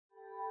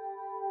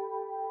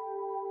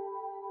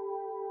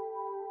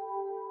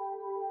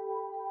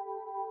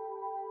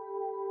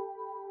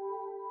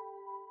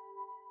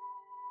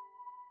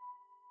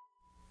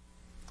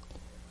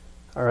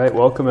All right,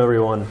 welcome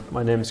everyone.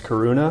 My name is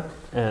Karuna,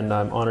 and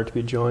I'm honored to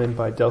be joined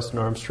by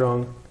Delson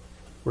Armstrong.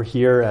 We're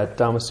here at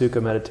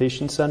Dhammasukha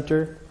Meditation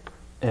Center,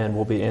 and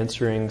we'll be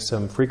answering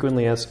some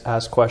frequently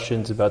asked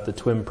questions about the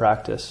TWIM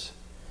practice.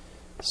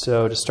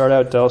 So to start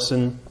out,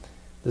 Delson,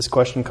 this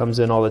question comes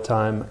in all the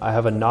time. I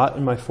have a knot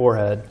in my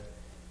forehead,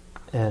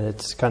 and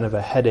it's kind of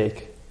a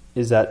headache.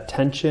 Is that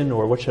tension,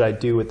 or what should I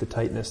do with the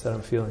tightness that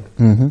I'm feeling?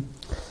 Mm-hmm.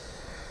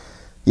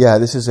 Yeah,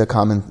 this is a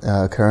common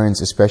occurrence,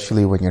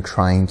 especially when you're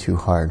trying too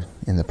hard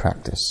in the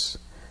practice.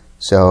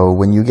 So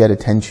when you get a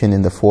tension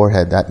in the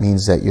forehead, that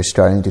means that you're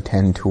starting to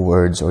tend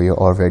towards, or you're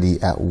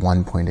already at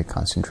one point of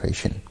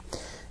concentration.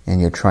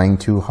 And you're trying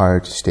too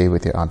hard to stay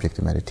with your object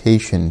of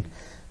meditation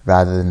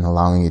rather than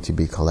allowing it to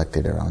be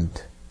collected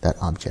around that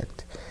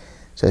object.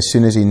 So as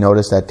soon as you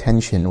notice that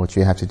tension, what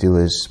you have to do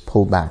is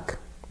pull back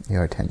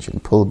your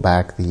attention, pull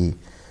back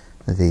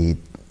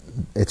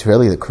it's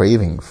really the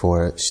craving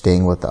for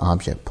staying with the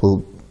object.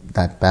 Pull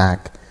that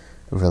back,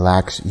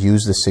 relax,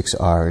 use the 6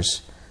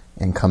 R's,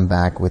 and come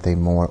back with a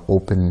more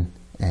open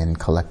and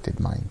collected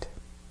mind.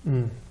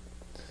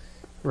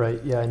 Right,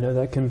 yeah, I know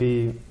that can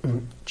be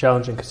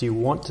challenging because you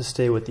want to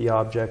stay with the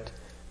object,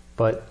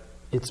 but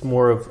it's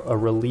more of a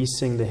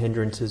releasing the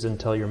hindrances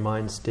until your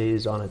mind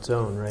stays on its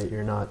own, right?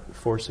 You're not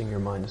forcing your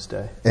mind to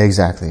stay.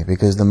 Exactly,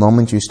 because the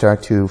moment you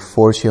start to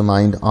force your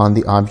mind on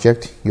the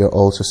object, you're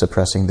also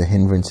suppressing the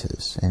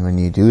hindrances. And when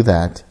you do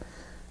that,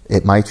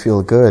 it might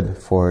feel good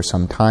for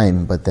some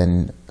time, but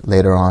then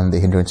later on the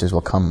hindrances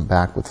will come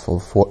back with full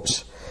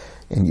force.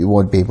 And you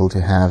won't be able to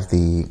have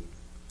the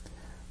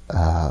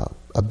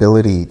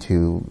ability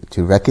to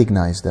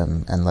recognize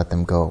them and let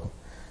them go.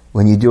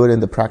 When you do it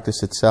in the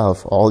practice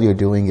itself, all you're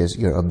doing is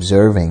you're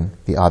observing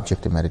the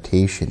object of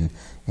meditation,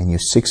 and you're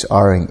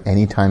 6Ring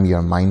anytime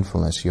your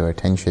mindfulness, your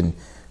attention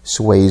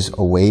sways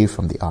away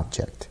from the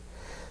object.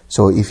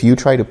 So if you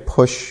try to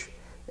push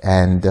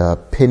and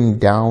pin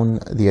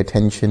down the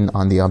attention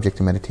on the object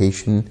of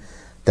meditation,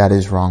 that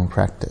is wrong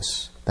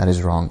practice. That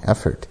is wrong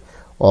effort.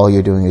 All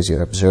you're doing is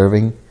you're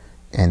observing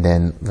and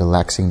then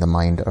relaxing the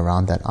mind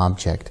around that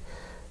object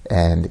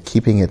and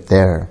keeping it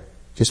there,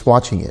 just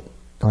watching it.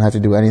 Don't have to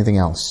do anything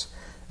else.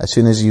 As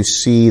soon as you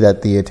see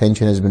that the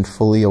attention has been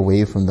fully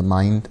away from the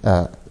mind,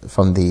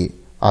 from the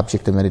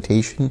object of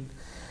meditation,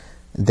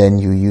 then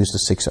you use the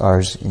 6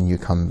 R's and you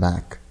come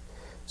back.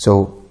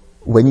 So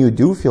when you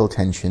do feel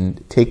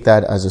tension, take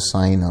that as a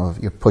sign of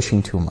you're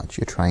pushing too much,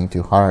 you're trying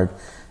too hard,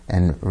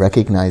 and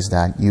recognize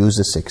that, use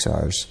the 6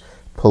 R's,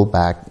 pull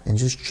back, and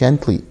just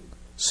gently,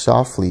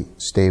 softly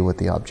stay with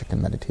the object of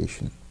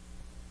meditation.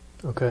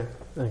 Okay,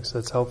 thanks,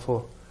 that's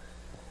helpful.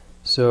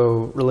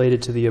 So,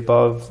 related to the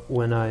above,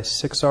 when I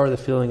 6R the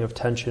feeling of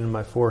tension in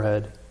my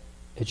forehead,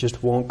 it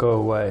just won't go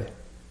away.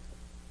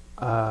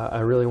 I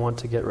really want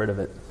to get rid of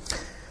it.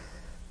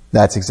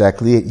 That's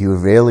exactly it. You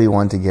really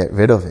want to get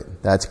rid of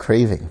it. That's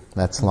craving.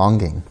 That's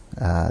longing.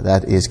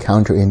 That is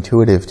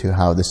counterintuitive to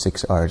how the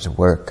 6 R's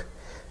work.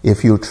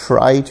 If you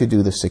try to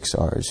do the 6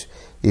 R's,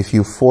 if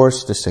you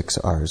force the 6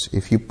 R's,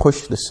 if you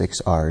push the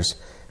 6 R's,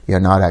 you're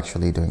not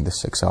actually doing the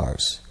 6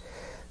 R's.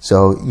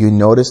 So you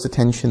notice the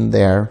tension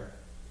there.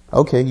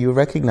 Okay, you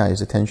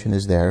recognize the tension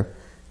is there.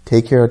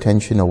 Take your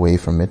attention away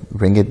from it.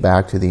 Bring it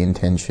back to the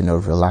intention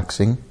of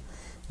relaxing,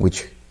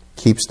 which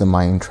keeps the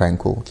mind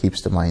tranquil,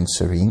 keeps the mind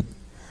serene.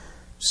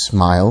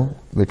 Smile,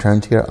 return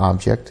to your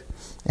object,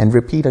 and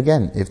repeat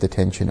again if the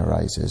tension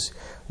arises.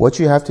 What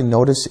you have to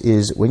notice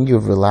is when you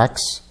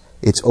relax,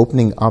 it's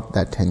opening up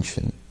that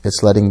tension.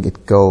 It's letting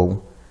it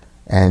go,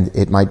 and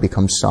it might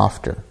become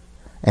softer.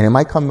 And it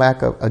might come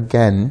back up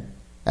again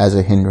as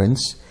a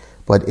hindrance,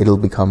 but it'll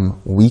become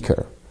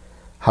weaker.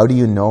 How do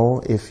you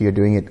know if you're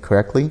doing it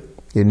correctly?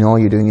 You know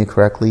you're doing it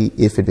correctly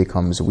if it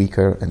becomes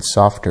weaker and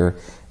softer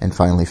and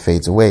finally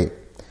fades away.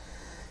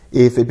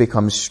 If it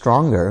becomes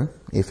stronger,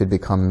 if it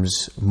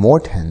becomes more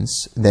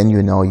tense, then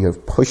you know you're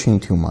pushing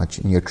too much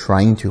and you're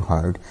trying too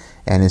hard.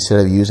 And instead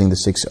of using the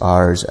 6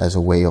 R's as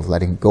a way of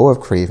letting go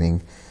of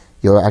craving,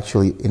 you're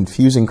actually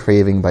infusing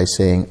craving by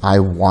saying, I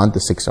want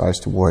the 6 R's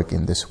to work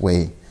in this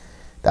way.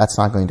 That's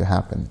not going to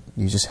happen.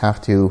 You just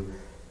have to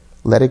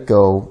let it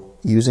go,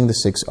 using the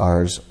 6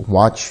 R's,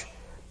 watch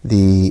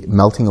the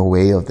melting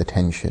away of the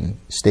tension,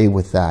 stay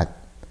with that,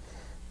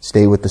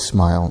 stay with the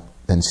smile,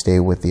 then stay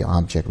with the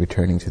object,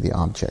 returning to the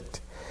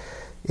object.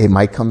 It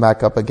might come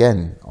back up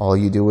again. All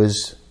you do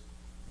is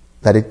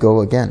let it go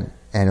again,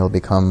 and it'll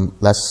become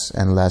less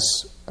and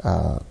less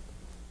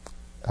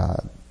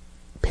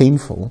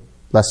painful,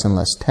 less and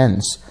less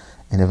tense,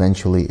 and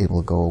eventually it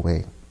will go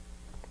away.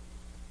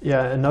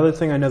 Yeah, another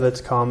thing I know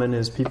that's common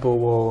is people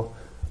will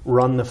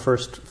run the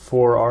first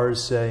 4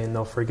 R's, say, and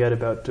they'll forget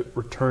about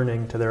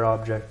returning to their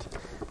object.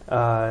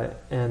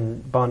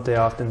 And Bhante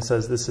often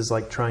says this is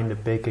like trying to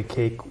bake a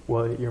cake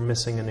while you're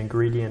missing an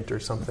ingredient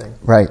or something.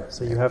 Right.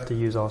 So you have to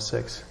use all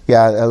 6.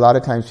 Yeah, a lot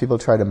of times people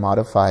try to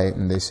modify it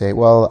and they say,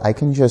 well, I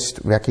can just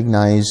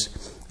recognize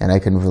and I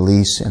can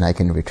release and I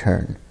can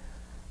return.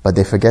 But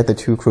they forget the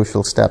 2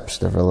 crucial steps,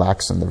 the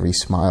relax and the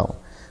re-smile.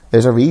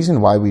 There's a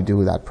reason why we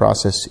do that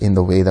process in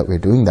the way that we're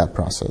doing that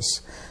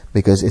process.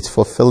 because it's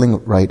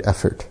fulfilling right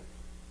effort.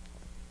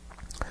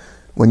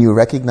 When you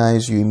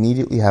recognize, you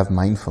immediately have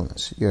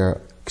mindfulness.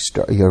 You're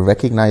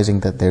recognizing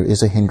that there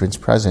is a hindrance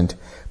present,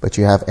 but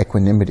you have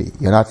equanimity.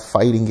 You're not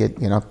fighting it,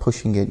 you're not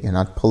pushing it, you're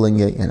not pulling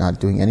it, you're not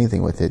doing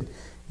anything with it.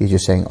 You're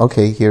just saying,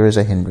 okay, here is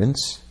a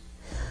hindrance.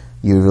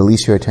 You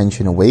release your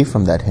attention away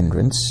from that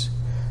hindrance,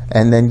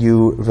 and then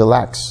you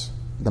relax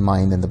the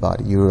mind and the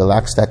body. You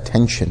relax that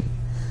tension.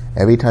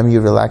 Every time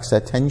you relax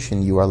that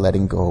tension, you are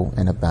letting go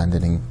and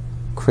abandoning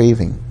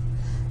craving.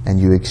 And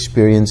you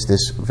experience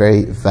this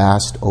very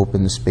vast,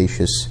 open,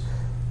 spacious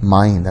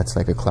mind that's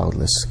like a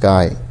cloudless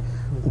sky.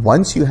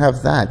 Once you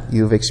have that,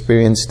 you've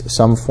experienced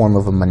some form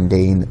of a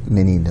mundane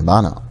mini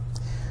nibbana.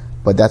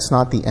 But that's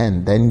not the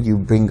end. Then you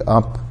bring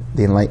up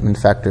the enlightenment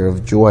factor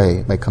of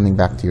joy by coming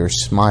back to your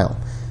smile.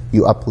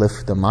 You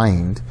uplift the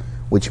mind,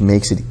 which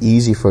makes it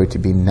easy for it to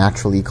be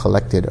naturally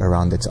collected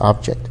around its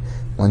object.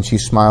 Once you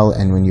smile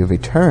and when you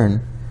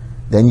return,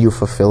 then you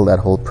fulfill that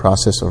whole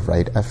process of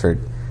right effort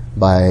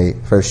by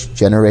first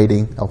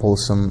generating a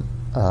wholesome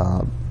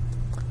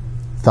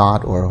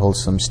thought or a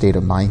wholesome state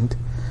of mind,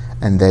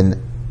 and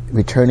then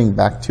returning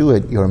back to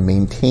it, you're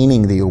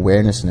maintaining the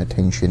awareness and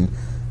attention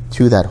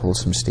to that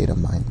wholesome state of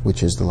mind,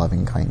 which is the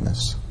loving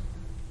kindness.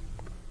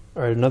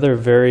 All right, another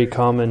very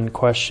common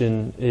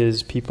question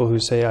is people who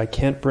say, I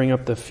can't bring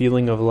up the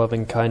feeling of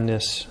loving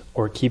kindness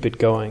or keep it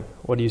going.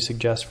 What do you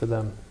suggest for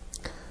them?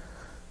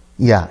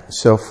 Yeah,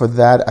 so for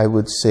that I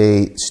would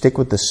say stick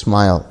with the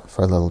smile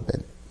for a little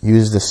bit.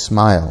 Use the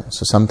smile.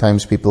 So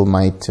sometimes people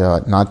might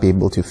not be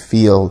able to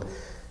feel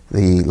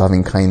the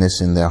loving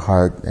kindness in their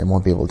heart and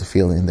won't be able to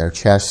feel it in their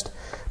chest.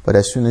 But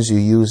as soon as you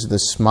use the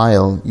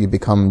smile, you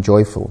become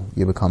joyful,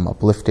 you become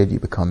uplifted, you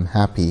become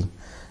happy.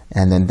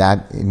 And then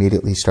that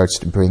immediately starts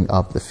to bring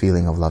up the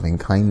feeling of loving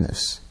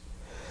kindness.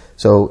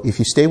 So if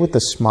you stay with the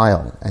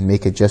smile and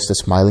make it just a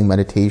smiling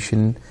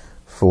meditation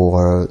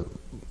for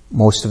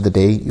most of the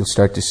day, you'll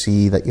start to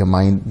see that your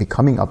mind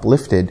becoming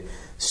uplifted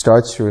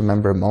starts to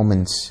remember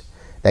moments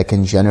that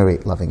can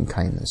generate loving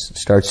kindness,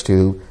 starts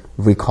to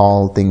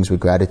recall things with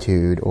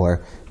gratitude,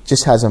 or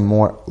just has a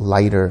more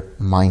lighter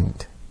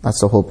mind. That's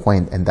the whole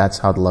point, and that's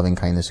how the loving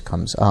kindness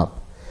comes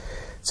up.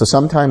 So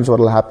sometimes what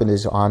will happen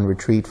is on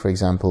retreat, for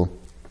example,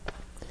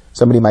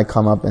 somebody might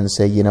come up and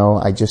say, you know,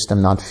 I just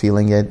am not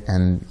feeling it,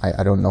 and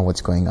I don't know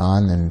what's going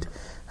on, and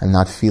I'm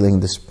not feeling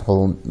this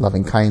whole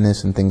loving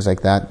kindness and things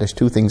like that. There's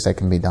two things that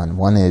can be done.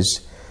 One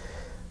is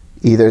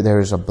either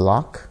there's a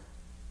block,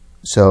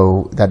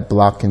 so that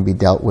block can be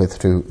dealt with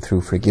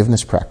through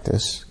forgiveness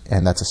practice,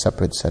 and that's a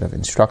separate set of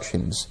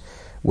instructions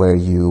where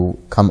you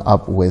come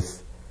up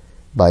with,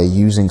 by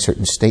using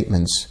certain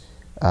statements,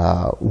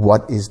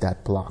 what is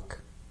that block?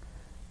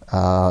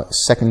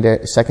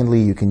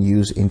 Secondly, you can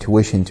use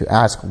intuition to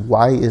ask,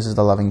 why is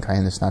the loving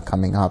kindness not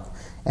coming up?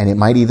 And it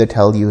might either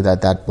tell you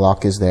that that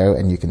block is there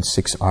and you can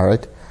 6R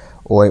it,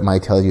 or it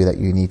might tell you that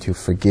you need to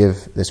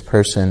forgive this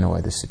person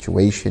or this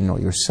situation or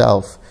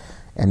yourself,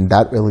 and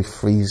that really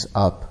frees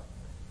up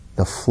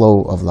the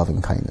flow of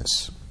loving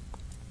kindness.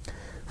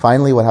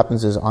 Finally, what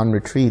happens is on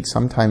retreat,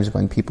 sometimes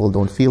when people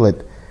don't feel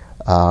it,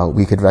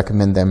 we could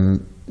recommend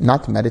them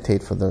not to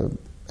meditate for the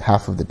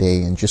half of the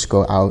day and just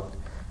go out.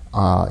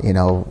 You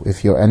know,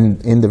 if you're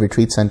in the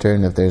retreat center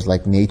and if there's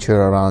like nature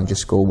around,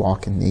 just go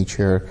walk in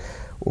nature,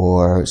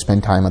 or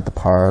spend time at the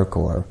park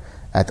or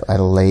at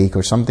a lake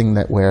or something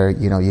that where,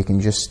 you know, you can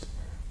just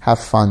have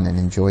fun and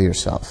enjoy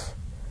yourself.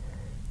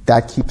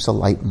 That keeps a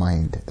light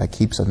mind, that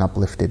keeps an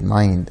uplifted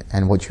mind.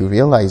 And what you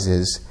realize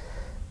is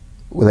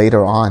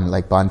later on,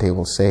 like Bhante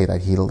will say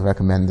that he'll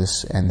recommend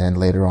this, and then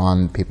later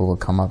on people will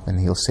come up and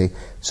he'll say,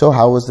 so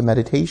how was the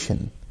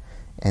meditation?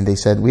 And they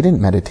said, we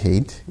didn't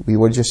meditate, we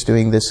were just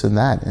doing this and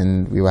that,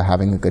 and we were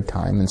having a good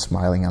time and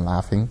smiling and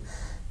laughing.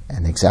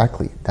 And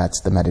exactly,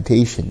 that's the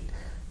meditation.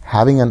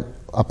 Having an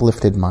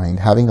uplifted mind,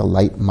 having a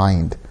light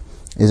mind,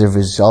 is a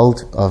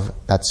result of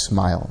that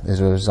smile, is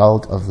a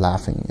result of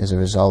laughing, is a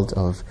result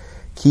of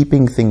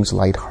keeping things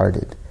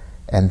lighthearted.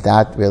 And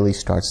that really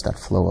starts that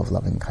flow of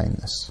loving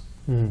kindness.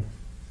 Mm.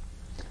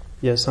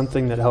 Yeah,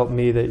 something that helped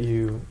me that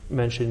you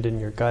mentioned in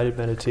your guided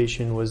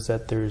meditation was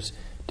that there's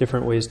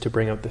different ways to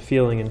bring up the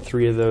feeling, and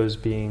 3 of those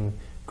being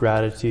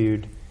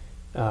gratitude,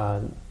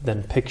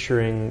 then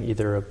picturing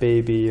either a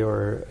baby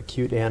or a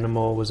cute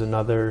animal was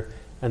another,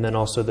 and then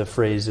also the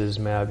phrases,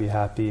 may I be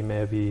happy,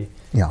 may I be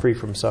free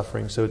from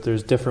suffering. So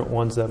there's different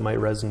ones that might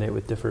resonate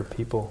with different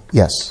people.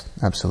 Yes,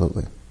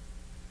 absolutely.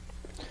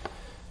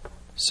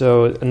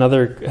 So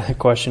another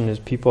question is,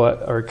 people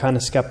are kind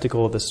of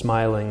skeptical of the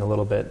smiling a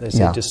little bit. They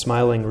say, does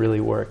smiling really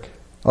work?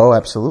 Oh,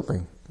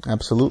 absolutely.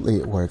 Absolutely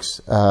it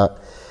works.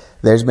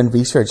 There's been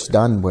research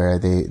done where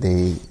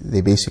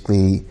they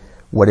basically,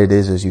 what it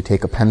is you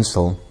take a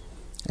pencil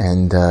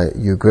and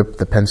you grip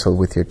the pencil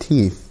with your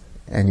teeth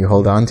and you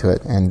hold on to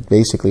it. And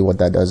basically what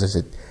that does is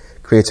it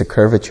creates a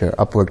curvature,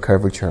 upward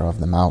curvature of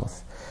the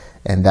mouth.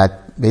 And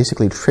that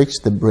basically tricks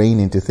the brain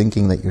into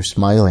thinking that you're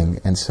smiling.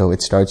 And so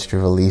it starts to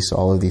release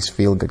all of these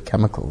feel-good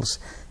chemicals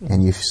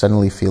and you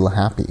suddenly feel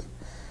happy.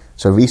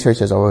 So research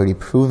has already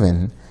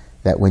proven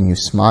that when you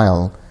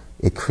smile,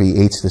 it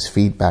creates this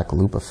feedback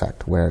loop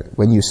effect where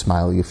when you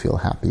smile, you feel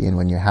happy, and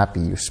when you're happy,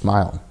 you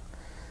smile.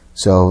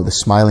 So the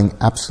smiling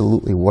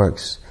absolutely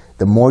works.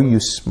 The more you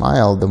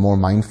smile, the more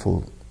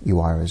mindful you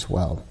are as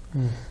well.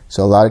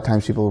 So a lot of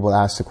times people will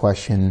ask the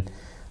question,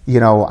 you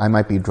know, I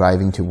might be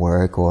driving to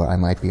work, or I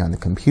might be on the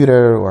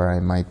computer, or I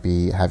might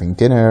be having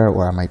dinner,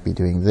 or I might be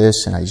doing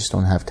this, and I just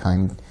don't have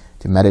time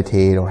to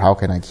meditate, or how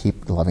can I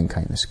keep the loving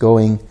kindness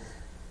going?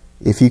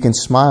 If you can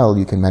smile,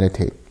 you can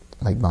meditate,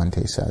 like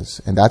Bhante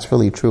says. And that's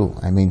really true.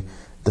 I mean,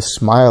 the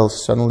smile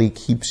suddenly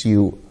keeps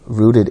you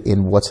rooted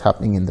in what's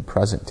happening in the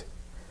present.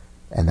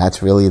 And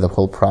that's really the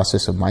whole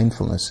process of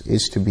mindfulness,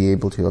 is to be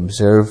able to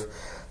observe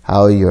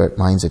how your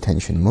mind's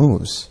attention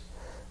moves.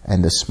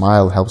 And the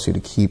smile helps you to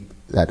keep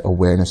that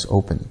awareness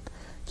open,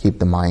 keep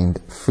the mind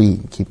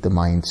free, keep the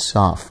mind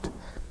soft.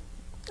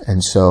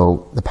 And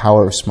so the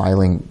power of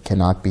smiling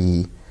cannot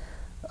be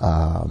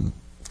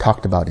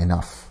talked about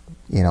enough.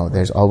 You know,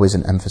 there's always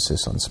an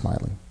emphasis on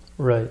smiling.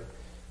 Right.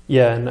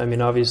 Yeah, and I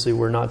mean, obviously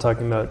we're not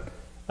talking about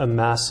a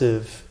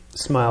massive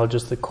smile,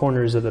 just the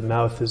corners of the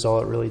mouth is all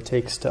it really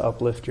takes to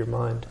uplift your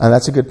mind. And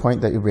that's a good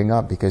point that you bring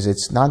up, because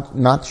it's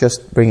not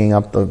just bringing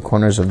up the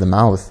corners of the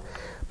mouth,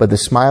 but the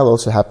smile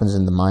also happens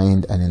in the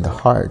mind and in the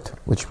heart,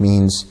 which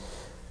means,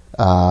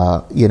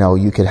 you know,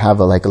 you could have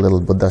like a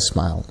little Buddha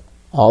smile.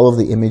 All of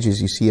the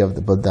images you see of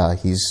the Buddha,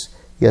 he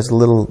has a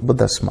little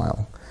Buddha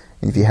smile.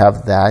 And if you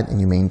have that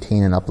and you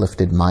maintain an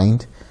uplifted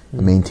mind,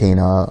 you maintain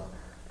a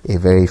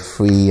very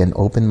free and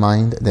open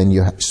mind, then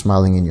you're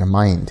smiling in your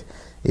mind.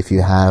 If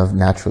you have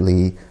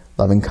naturally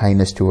loving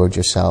kindness towards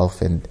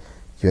yourself and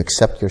you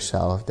accept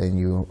yourself, then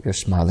you're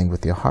smiling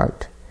with your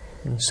heart.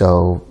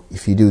 So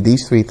if you do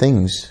these three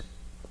things,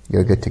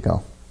 you're good to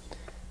go.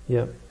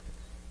 Yep.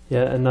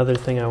 Yeah, another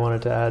thing I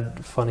wanted to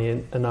add,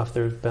 funny enough,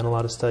 there's been a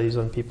lot of studies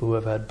on people who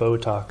have had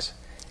Botox,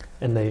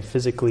 and they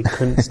physically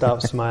couldn't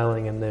stop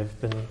smiling, and they've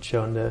been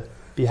shown to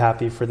be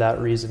happy for that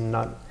reason,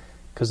 not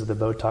because of the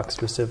Botox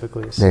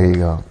specifically. So. There you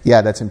go.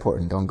 Yeah, that's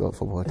important. Don't go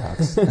for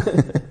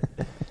Botox.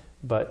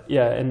 But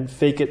yeah, and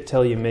fake it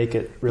till you make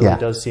it really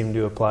does seem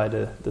to apply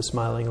to the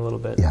smiling a little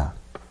bit. Yeah.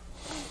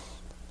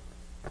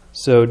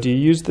 So do you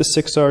use the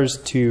 6 R's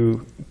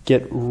to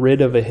get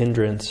rid of a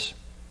hindrance,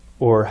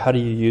 or how do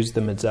you use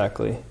them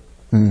exactly?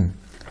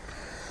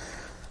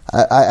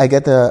 I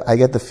get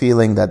the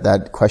feeling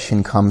that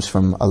question comes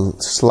from a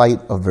slight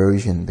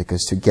aversion,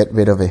 because to get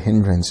rid of a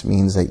hindrance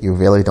means that you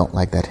really don't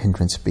like that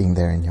hindrance being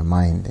there in your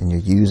mind, and you're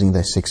using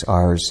the 6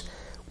 R's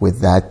with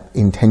that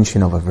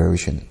intention of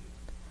aversion.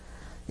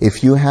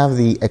 If you have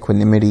the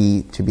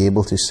equanimity to be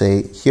able to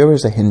say, here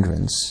is a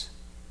hindrance,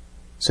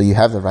 so you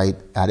have the right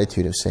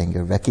attitude of saying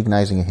you're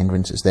recognizing a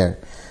hindrance is there.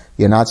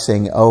 You're not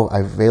saying, oh, I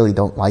really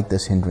don't like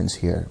this hindrance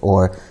here,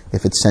 or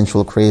if it's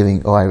sensual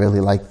craving, oh, I really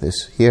like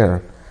this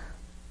here.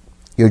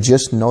 You're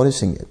just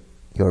noticing it.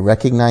 You're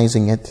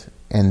recognizing it,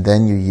 and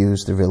then you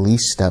use the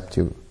release step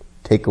to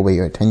take away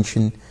your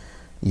attention.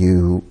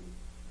 You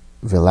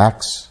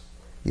relax,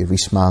 you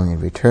re-smile and you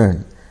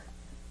return,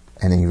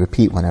 and then you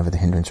repeat whenever the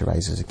hindrance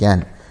arises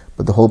again.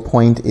 But the whole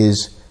point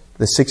is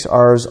the 6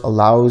 R's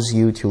allows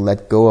you to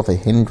let go of a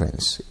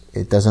hindrance.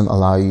 It doesn't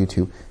allow you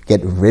to get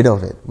rid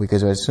of it,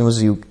 because as soon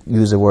as you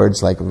use the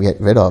words like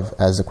get rid of,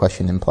 as the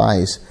question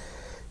implies,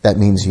 that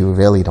means you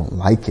really don't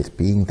like it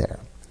being there.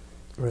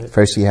 Right.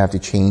 First you have to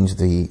change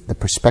the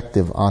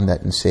perspective on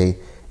that and say,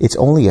 it's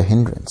only a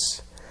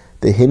hindrance.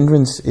 The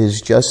hindrance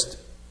is just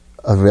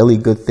a really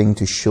good thing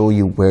to show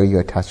you where your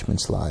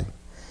attachments lie.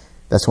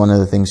 That's one of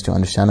the things to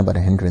understand about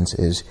a hindrance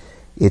is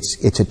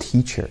it's a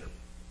teacher.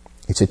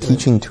 It's a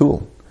teaching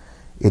tool.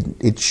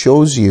 It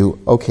shows you,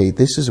 okay,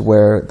 this is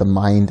where the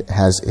mind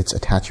has its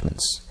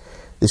attachments.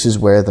 This is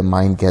where the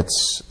mind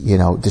gets,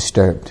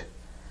 disturbed.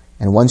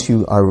 And once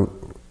you are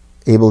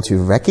able to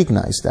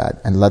recognize that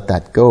and let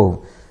that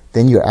go,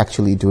 then you're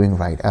actually doing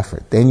right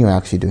effort. Then you're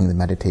actually doing the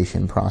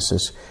meditation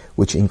process,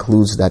 which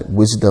includes that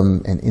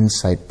wisdom and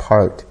insight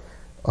part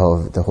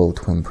of the whole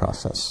TWIM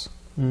process.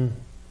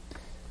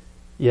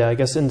 Yeah, I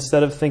guess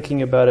instead of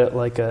thinking about it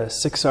like a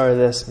 6 R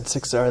this and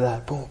 6 R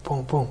that, boom,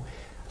 boom, boom,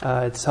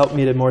 it's helped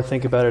me to more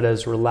think about it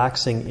as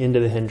relaxing into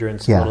the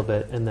hindrance a little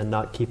bit and then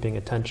not keeping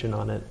attention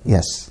on it.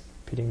 Yes.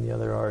 Repeating the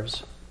other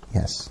R's.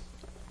 Yes.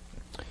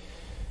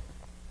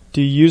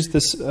 Do you use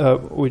this,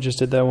 we just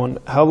did that one,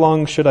 how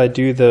long should I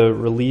do the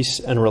release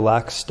and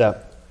relax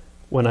step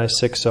when I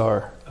 6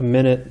 R? A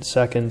minute,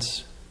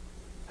 seconds?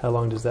 How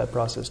long does that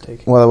process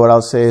take? Well, what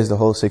I'll say is the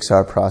whole 6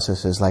 R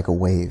process is like a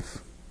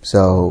wave.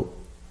 So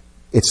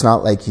it's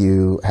not like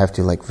you have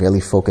to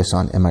really focus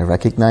on, am I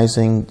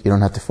recognizing? You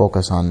don't have to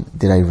focus on,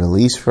 did I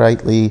release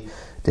rightly?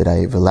 Did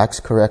I relax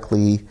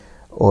correctly?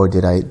 Or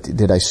did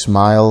I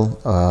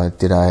smile?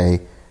 Did I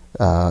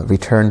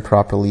return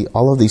properly?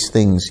 All of these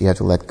things you have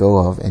to let go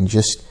of and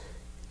just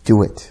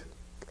do it.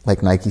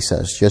 Like Nike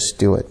says, just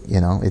do it.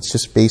 It's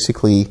just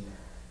basically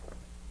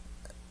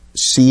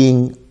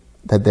seeing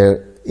that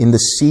in the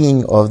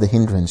seeing of the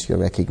hindrance you're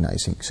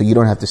recognizing. So you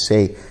don't have to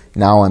say,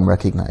 now I'm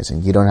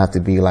recognizing. You don't have to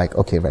be like,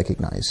 okay,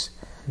 recognize.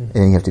 And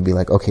then you have to be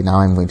like, okay, now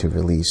I'm going to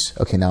release.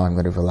 Okay, now I'm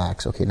going to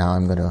relax. Okay, now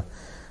I'm going to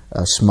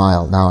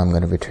smile. Now I'm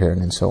going to return,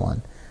 and so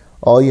on.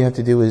 All you have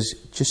to do is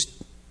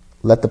just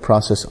let the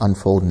process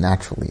unfold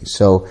naturally.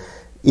 So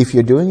if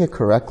you're doing it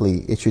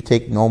correctly, it should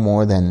take no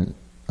more than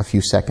a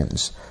few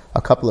seconds.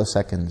 A couple of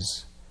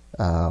seconds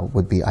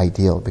would be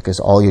ideal, because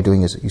all you're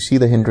doing is you see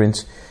the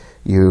hindrance,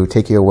 you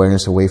take your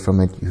awareness away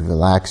from it, you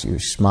relax, you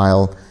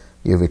smile,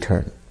 you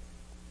return.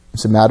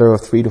 It's a matter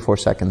of 3 to 4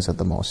 seconds at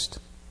the most.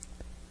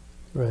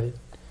 Right.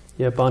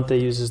 Yeah, Bhante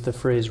uses the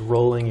phrase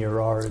rolling your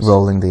R's.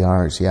 Rolling the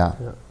R's, yeah.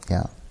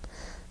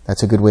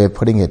 That's a good way of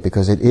putting it,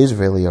 because it is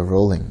really a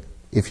rolling.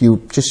 If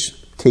you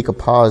just take a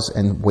pause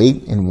and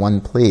wait in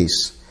one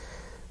place,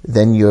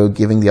 then you're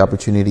giving the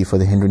opportunity for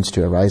the hindrance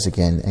to arise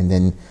again, and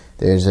then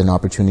there's an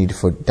opportunity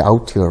for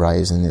doubt to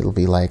arise, and it'll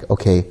be like,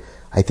 okay,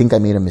 I think I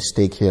made a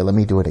mistake here, let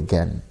me do it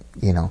again.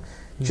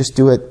 Just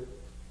do it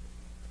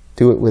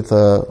with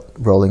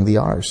rolling the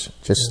R's.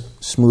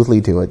 Just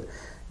smoothly do it.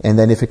 And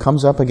then if it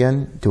comes up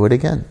again, do it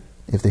again.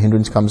 If the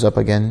hindrance comes up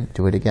again,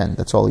 do it again.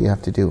 That's all you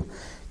have to do.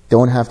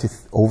 Don't have to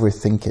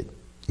overthink it.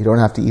 You don't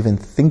have to even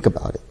think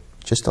about it.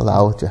 Just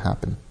allow it to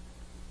happen.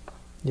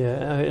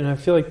 Yeah, and I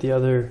feel like the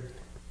other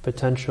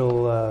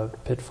potential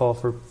pitfall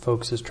for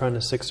folks is trying to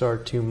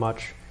 6R too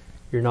much.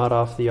 You're not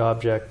off the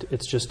object.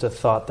 It's just a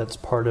thought that's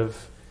part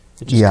of,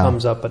 it just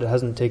comes up, but it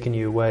hasn't taken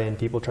you away, and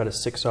people try to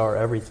 6R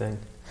everything.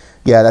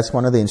 Yeah, that's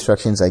one of the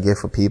instructions I give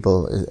for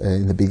people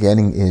in the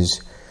beginning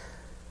is,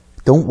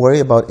 don't worry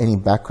about any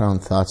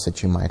background thoughts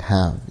that you might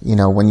have.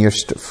 When you're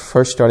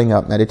first starting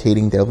out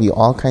meditating, there'll be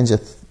all kinds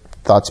of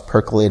thoughts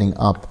percolating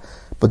up,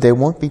 but they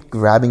won't be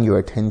grabbing your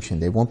attention.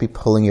 They won't be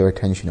pulling your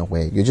attention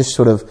away. You're just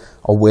sort of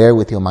aware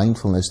with your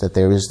mindfulness that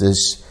there is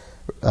this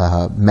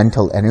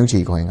mental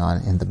energy going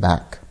on in the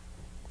back,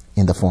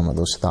 in the form of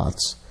those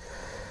thoughts.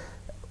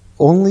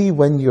 Only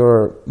when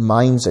your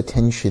mind's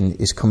attention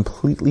is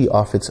completely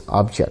off its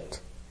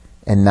object,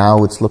 and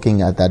now it's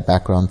looking at that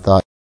background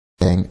thought,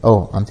 saying,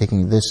 oh, I'm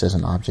taking this as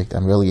an object,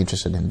 I'm really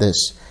interested in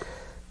this.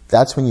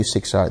 That's when you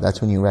 6R, that's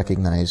when you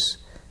recognize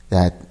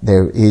that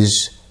there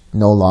is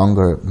no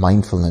longer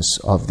mindfulness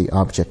of the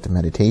object of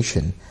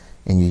meditation,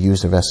 and you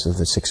use the rest of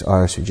the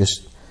 6Rs to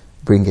just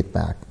bring it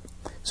back.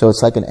 So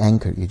it's like an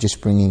anchor, you're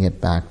just bringing it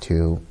back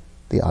to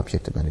the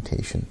object of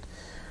meditation.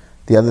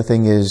 The other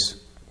thing is,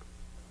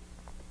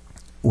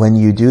 when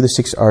you do the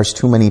 6Rs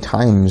too many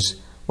times,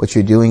 what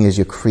you're doing is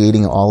you're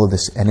creating all of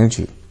this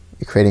energy,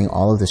 you're creating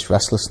all of this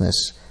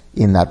restlessness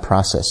in that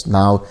process.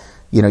 Now,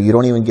 you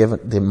don't even give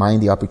the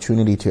mind the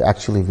opportunity to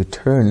actually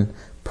return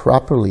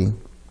properly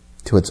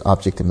to its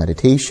object of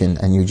meditation,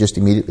 and you just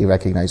immediately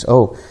recognize,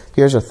 oh,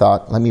 here's a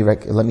thought, let me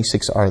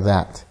 6R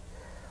that.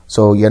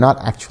 So you're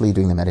not actually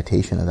doing the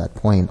meditation at that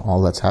point.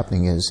 All that's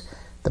happening is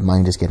the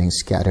mind is getting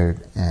scattered,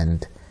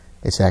 and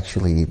it's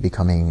actually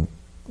becoming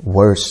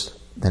worse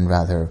than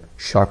rather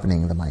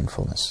sharpening the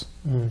mindfulness.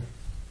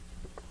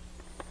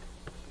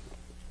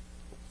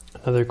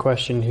 Another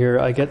question here.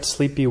 I get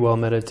sleepy while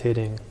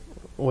meditating.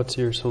 What's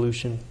your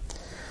solution?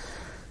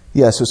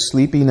 Yeah, so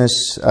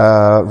sleepiness,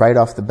 right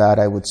off the bat,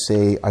 I would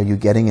say, are you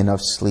getting enough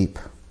sleep?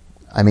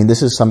 I mean,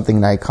 this is something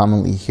that I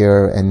commonly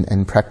hear,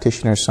 and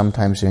practitioners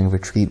sometimes during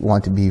retreat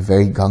want to be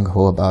very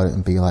gung-ho about it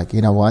and be like,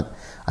 you know what,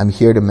 I'm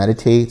here to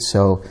meditate,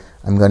 so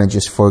I'm going to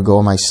just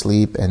forego my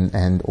sleep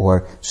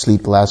or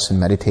sleep less and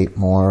meditate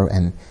more.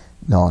 And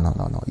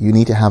no. You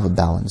need to have a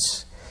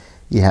balance.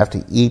 You have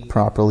to eat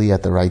properly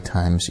at the right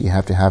times. You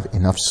have to have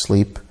enough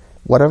sleep.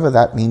 Whatever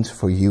that means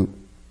for you,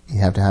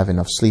 you have to have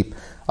enough sleep.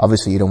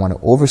 Obviously, you don't want to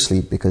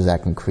oversleep, because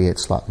that can create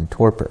sloth and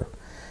torpor.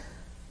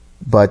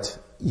 But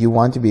you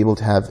want to be able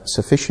to have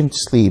sufficient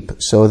sleep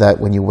so that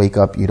when you wake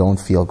up, you don't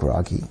feel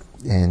groggy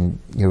and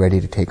you're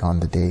ready to take on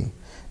the day.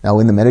 Now,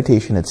 in the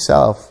meditation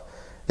itself,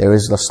 there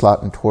is the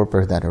sloth and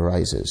torpor that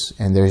arises,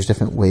 and there's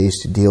different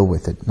ways to deal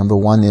with it. Number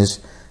one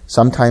is,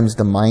 sometimes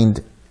the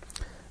mind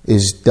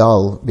is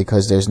dull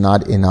because there's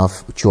not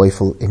enough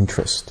joyful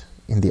interest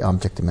in the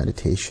object of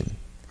meditation.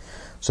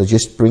 So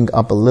just bring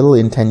up a little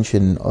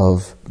intention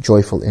of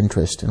joyful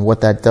interest, and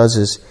what that does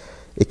is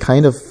it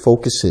kind of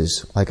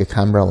focuses, like a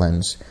camera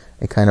lens,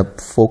 it kind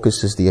of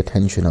focuses the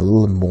attention a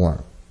little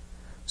more.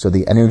 So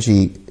the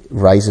energy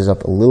rises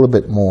up a little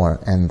bit more,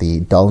 and the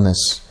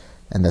dullness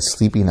and the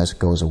sleepiness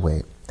goes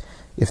away.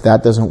 If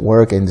that doesn't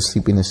work and the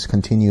sleepiness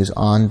continues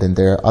on, then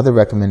there are other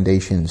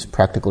recommendations,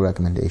 practical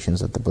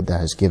recommendations that the Buddha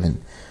has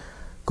given.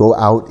 Go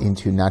out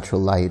into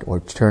natural light, or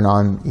turn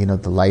on,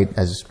 the light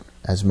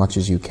as much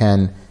as you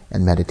can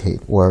and meditate.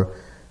 Or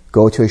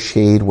go to a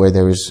shade where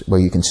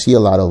you can see a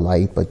lot of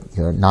light, but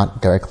you're not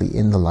directly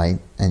in the light,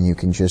 and you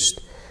can just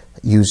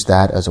use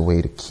that as a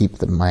way to keep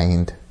the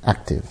mind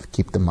active,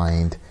 keep the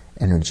mind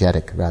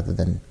energetic rather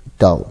than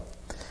dull.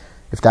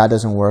 If that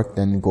doesn't work,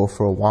 then go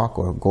for a walk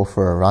or go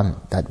for a run.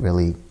 That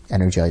really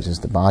energizes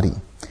the body.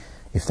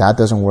 If that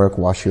doesn't work,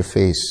 wash your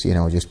face,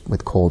 just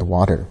with cold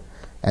water.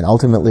 And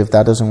ultimately, if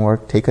that doesn't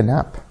work, take a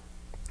nap.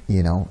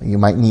 You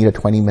might need a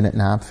 20-minute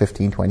nap,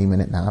 15,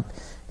 20-minute nap.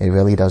 It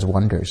really does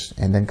wonders.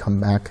 And then come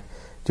back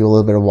do a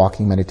little bit of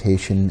walking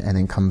meditation, and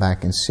then come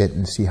back and sit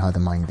and see how the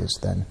mind is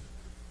then.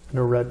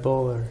 No Red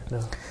Bull or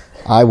no?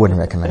 I wouldn't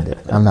recommend it.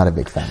 I'm not a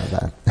big fan of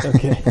that.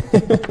 Okay.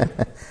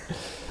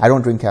 I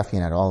don't drink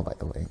caffeine at all, by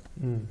the way.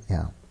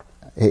 Yeah.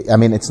 I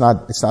mean, it's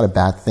not a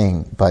bad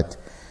thing, but,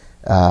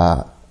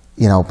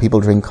 you know,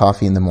 people drink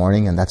coffee in the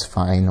morning and that's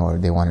fine, or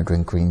they want to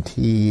drink green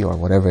tea or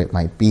whatever it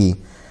might be.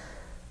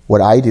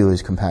 What I do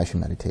is compassion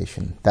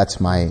meditation. That's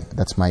my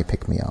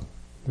pick-me-up,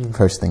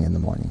 first thing in the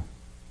morning.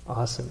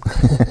 Awesome.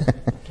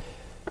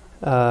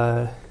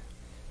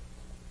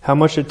 How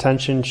much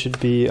attention should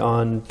be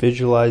on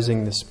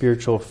visualizing the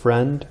spiritual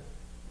friend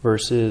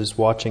versus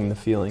watching the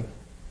feeling?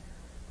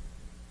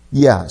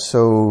 Yeah,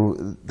 so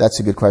that's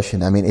a good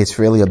question. I mean, it's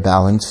really a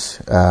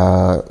balance.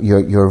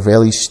 You're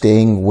really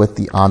staying with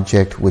the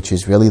object, which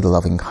is really the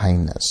loving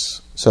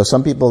kindness. So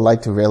some people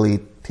like to really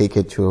take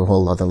it to a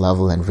whole other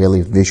level and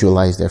really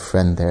visualize their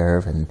friend there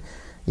and,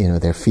 you know,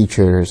 their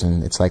features,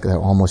 and it's like they're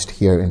almost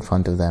here in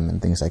front of them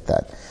and things like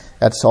that.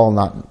 That's all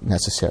not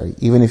necessary.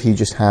 Even if you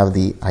just have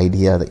the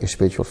idea that your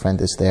spiritual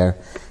friend is there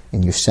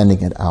and you're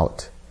sending it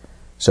out.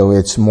 So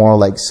it's more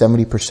like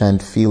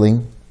 70%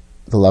 feeling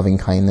the loving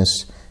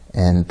kindness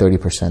and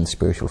 30%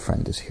 spiritual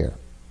friend is here.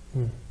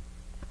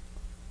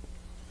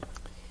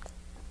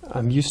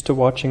 I'm used to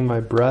watching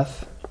my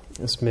breath.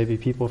 This may be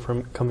people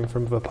coming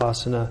from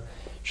Vipassana.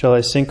 Shall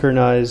I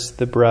synchronize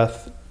the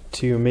breath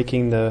to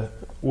making the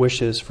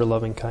wishes for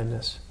loving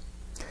kindness?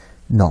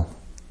 No,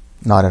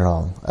 not at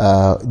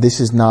all. This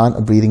is not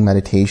a breathing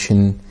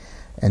meditation,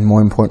 and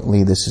more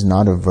importantly, this is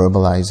not a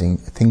verbalizing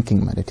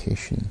thinking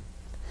meditation.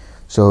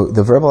 So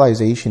the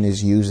verbalization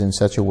is used in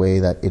such a way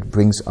that it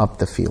brings up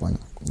the feeling.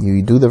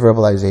 You do the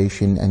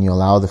verbalization and you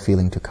allow the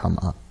feeling to come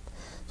up.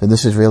 So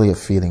this is really a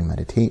feeling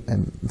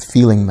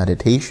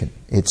meditation.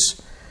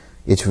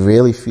 It's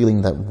really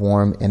feeling that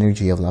warm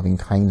energy of loving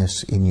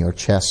kindness in your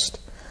chest,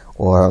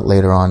 or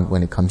later on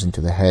when it comes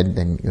into the head,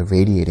 then you're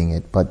radiating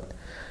it. But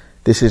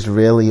this is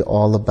really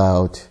all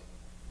about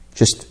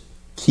just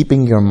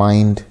keeping your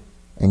mind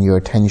and your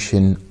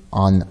attention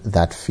on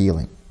that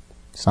feeling.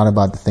 It's not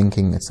about the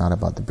thinking, it's not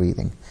about the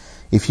breathing.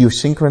 If you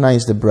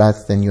synchronize the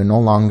breath, then you're no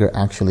longer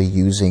actually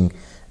using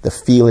the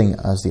feeling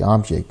as the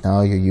object.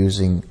 Now you're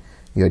using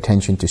your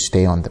attention to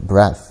stay on the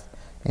breath.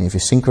 And if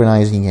you're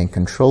synchronizing and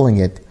controlling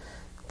it,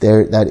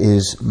 that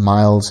is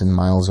miles and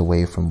miles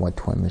away from what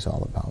TWIM is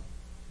all about.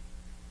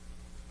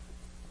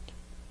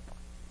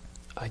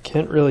 I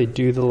can't really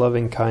do the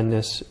loving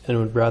kindness and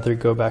would rather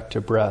go back to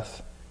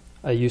breath.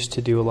 I used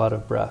to do a lot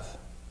of breath.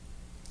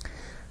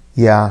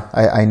 Yeah,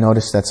 I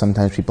noticed that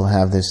sometimes people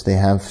have this. They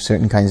have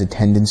certain kinds of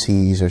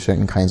tendencies or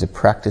certain kinds of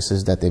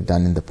practices that they've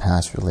done in the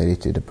past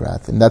related to the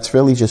breath. And that's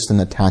really just an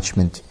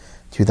attachment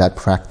to that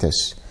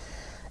practice.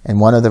 And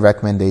one of the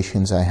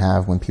recommendations I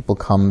have when people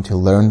come to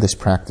learn this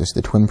practice,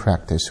 the TWIM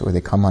practice, or they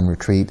come on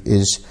retreat,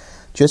 is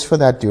just for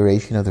that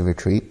duration of the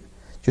retreat,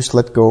 just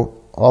let go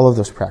all of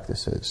those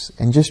practices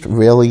and just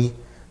really,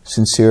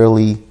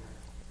 sincerely,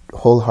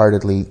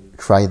 wholeheartedly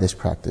try this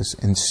practice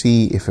and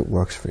see if it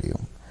works for you.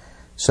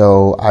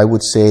 So I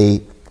would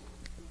say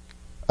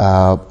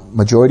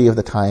majority of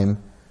the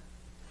time,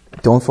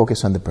 don't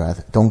focus on the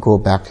breath. Don't go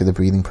back to the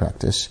breathing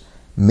practice.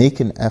 Make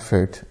an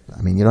effort.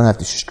 I mean, you don't have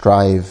to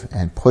strive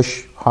and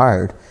push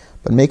hard,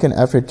 but make an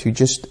effort to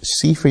just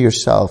see for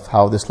yourself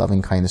how this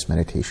loving kindness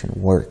meditation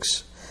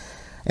works.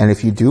 And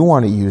if you do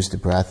want to use the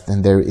breath,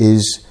 then there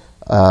is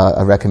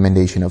a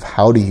recommendation of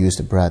how to use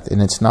the breath.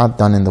 And it's not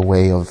done in the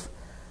way of,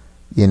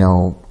 you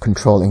know,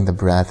 controlling the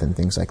breath and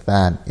things like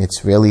that.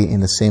 It's really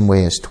in the same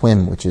way as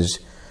TWIM, which is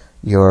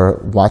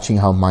you're watching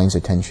how mind's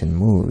attention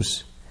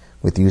moves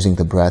with using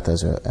the breath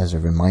as a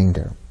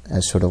reminder,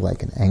 as sort of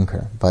like an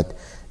anchor. But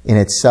in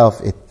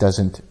itself, it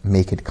doesn't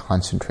make it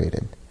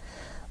concentrated.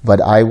 But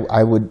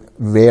I would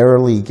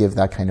rarely give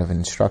that kind of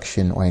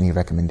instruction or any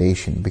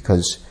recommendation,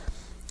 because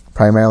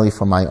primarily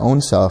for my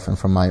own self and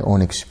from my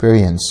own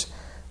experience,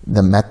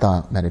 the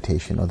metta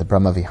meditation or the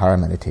Brahmavihara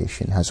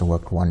meditation has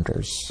worked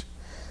wonders.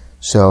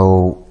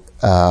 So,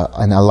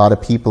 and a lot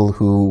of people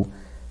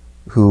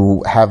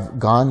who have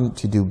gone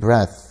to do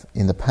breath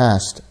in the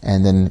past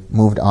and then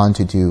moved on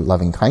to do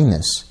loving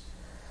kindness,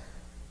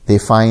 they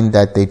find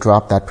that they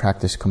drop that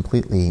practice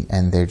completely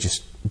and they're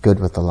just good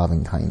with the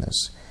loving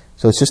kindness.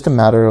 So it's just a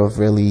matter of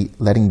really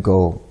letting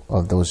go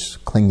of those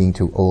clinging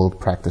to old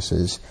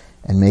practices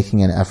and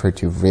making an effort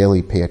to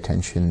really pay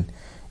attention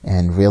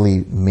and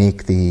really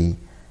make the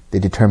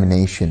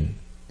determination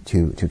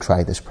to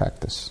try this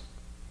practice.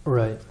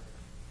 Right.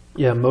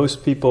 Yeah,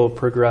 most people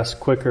progress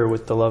quicker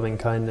with the loving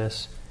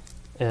kindness.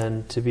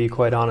 And to be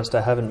quite honest,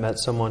 I haven't met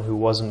someone who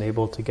wasn't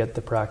able to get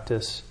the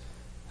practice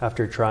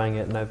after trying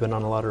it, and I've been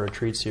on a lot of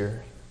retreats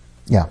here.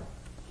 Yeah.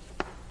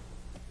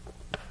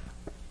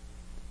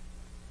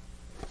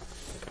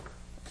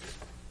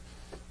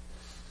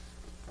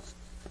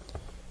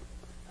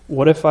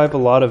 What if I have a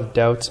lot of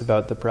doubts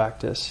about the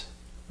practice?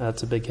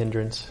 That's a big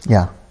hindrance.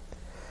 Yeah.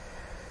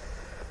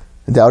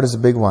 Doubt is a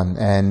big one,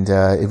 and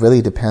it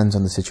really depends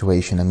on the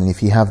situation. I mean,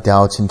 if you have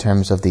doubts in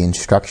terms of the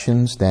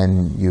instructions,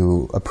 then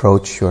you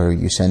approach or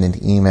you send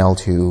an email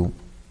to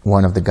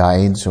one of the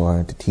guides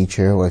or the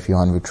teacher, or if you're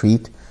on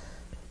retreat,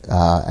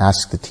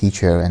 ask the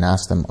teacher and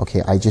ask them,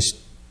 okay, I just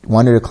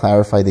wanted to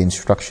clarify the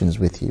instructions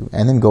with you,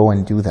 and then go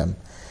and do them.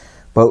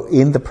 But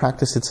in the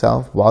practice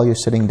itself, while you're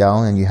sitting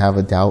down and you have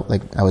a doubt,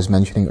 like I was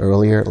mentioning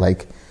earlier,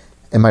 like,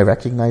 am I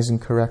recognizing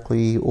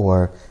correctly,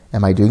 or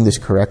am I doing this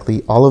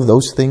correctly? All of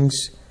those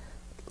things,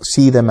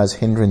 see them as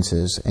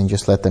hindrances and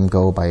just let them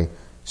go. By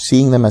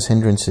seeing them as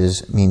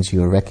hindrances means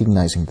you're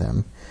recognizing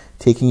them,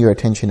 taking your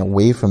attention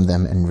away from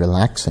them and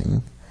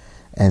relaxing,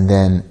 and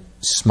then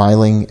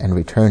smiling and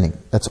returning.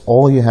 That's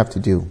all you have to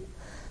do.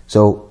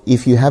 So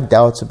if you have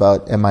doubts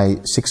about, am I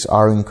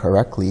 6Ring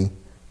correctly,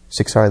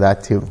 6R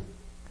that too.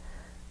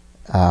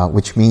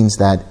 Which means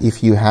that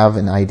if you have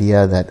an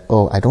idea that,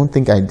 oh, I don't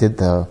think I did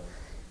the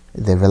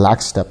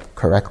relaxed step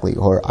correctly,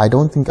 or I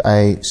don't think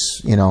I,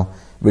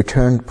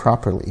 returned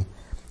properly.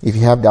 If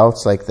you have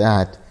doubts like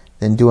that,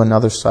 then do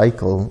another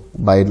cycle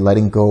by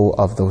letting go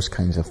of those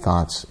kinds of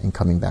thoughts and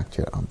coming back to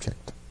your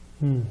object.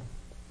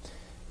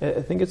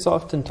 I think it's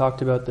often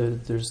talked about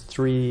there's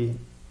three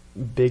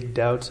big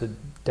doubts: a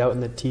doubt in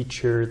the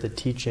teacher, the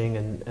teaching,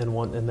 and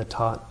the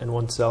taught, and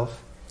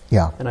oneself.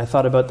 Yeah. And I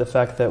thought about the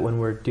fact that when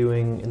we're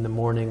doing in the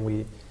morning,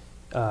 we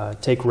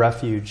take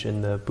refuge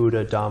in the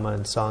Buddha, Dhamma,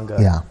 and Sangha.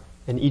 Yeah.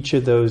 And each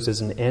of those is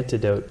an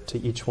antidote to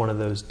each one of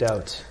those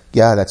doubts.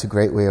 Yeah, that's a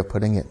great way of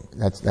putting it.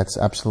 That's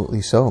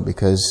absolutely so,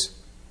 because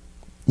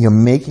you're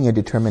making a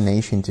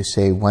determination to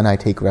say, when I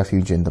take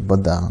refuge in the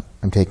Buddha,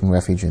 I'm taking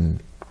refuge in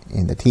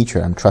the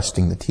teacher, I'm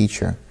trusting the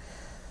teacher.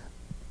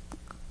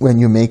 When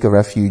you take a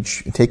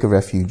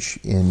refuge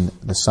in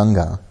the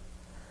Sangha,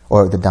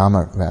 or the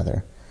Dhamma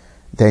rather,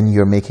 then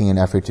you're making an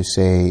effort to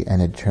say,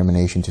 and a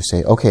determination to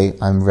say, okay,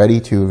 I'm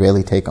ready to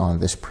really take on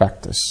this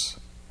practice.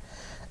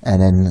 And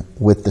then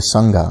with the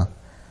Sangha,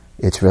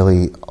 it's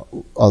really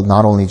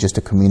not only just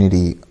a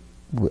community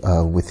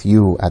with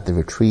you at the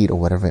retreat or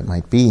whatever it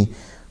might be,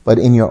 but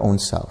in your own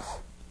self,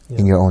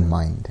 in your own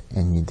mind,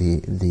 and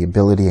the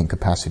ability and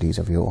capacities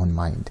of your own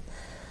mind.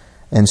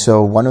 And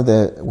so one of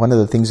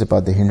the things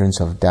about the hindrance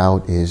of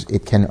doubt is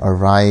it can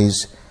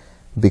arise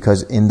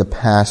because in the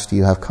past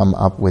you have come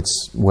up with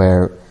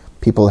where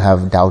people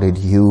have doubted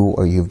you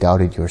or you've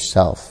doubted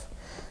yourself.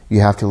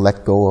 You have to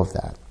let go of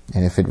that.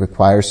 And if it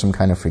requires some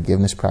kind of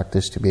forgiveness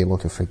practice to be able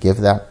to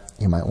forgive that,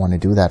 you might want to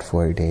do that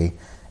for a day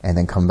and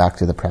then come back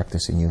to the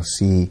practice, and you'll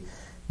see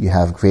you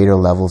have greater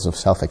levels of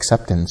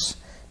self-acceptance,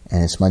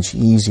 and it's much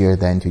easier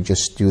then to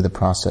just do the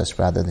process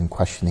rather than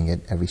questioning it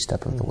every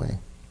step of the way.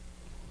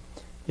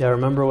 Yeah, I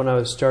remember when I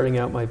was starting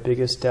out, my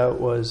biggest doubt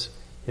was,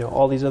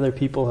 all these other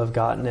people have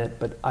gotten it,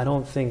 but I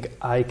don't think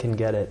I can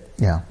get it.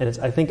 Yeah. And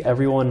I think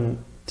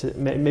everyone,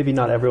 maybe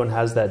not everyone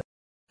has that.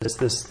 It's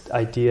this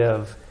idea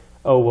of,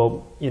 oh,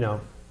 well,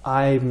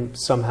 I'm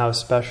somehow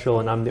special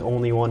and I'm the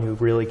only one who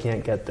really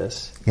can't get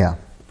this. Yeah.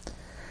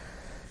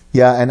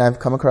 Yeah, and I've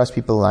come across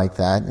people like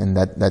that, and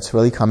that's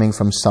really coming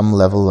from some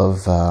level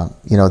of,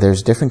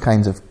 there's different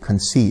kinds of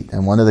conceit,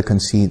 and one of the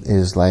conceit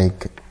is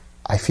like,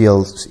 I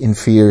feel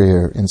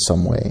inferior in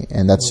some way,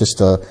 and that's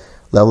just a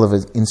level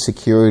of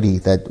insecurity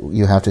that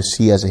you have to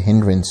see as a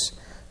hindrance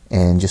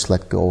and just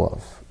let go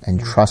of, and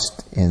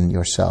trust in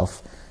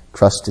yourself,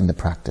 trust in the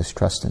practice,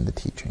 trust in the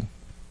teaching.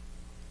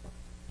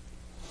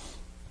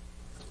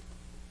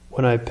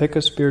 When I pick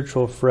a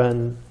spiritual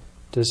friend,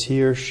 does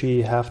he or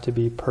she have to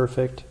be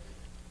perfect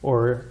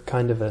or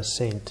kind of a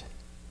saint?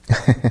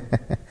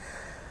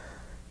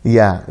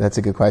 Yeah, that's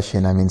a good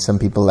question. I mean, some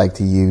people like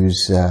to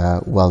use,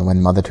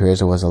 when Mother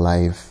Teresa was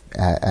alive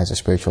as a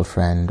spiritual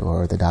friend,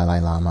 or the Dalai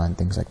Lama and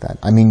things like that.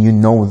 I mean, you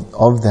know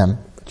of them,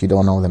 but you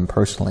don't know them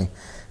personally.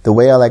 The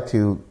way I like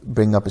to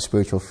bring up a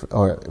spiritual,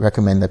 or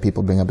recommend that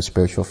people bring up a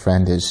spiritual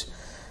friend is,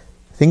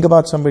 think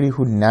about somebody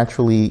who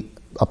naturally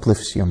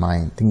uplifts your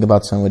mind. Think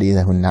about somebody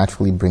who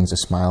naturally brings a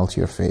smile to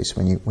your face.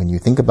 When you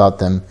think about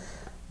them,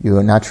 you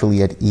are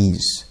naturally at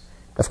ease.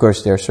 Of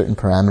course, there are certain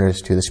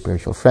parameters to the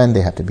spiritual friend.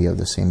 They have to be of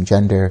the same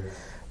gender,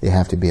 they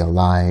have to be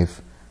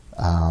alive,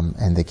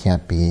 and they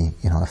can't be,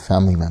 a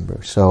family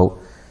member. So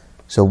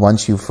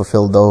once you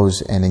fulfill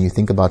those, and then you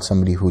think about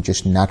somebody who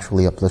just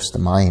naturally uplifts the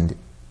mind,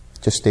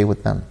 just stay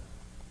with them.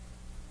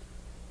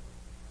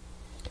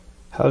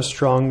 How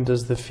strong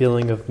does the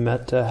feeling of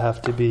metta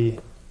have to be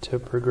to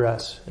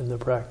progress in the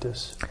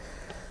practice?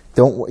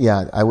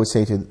 I would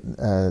say to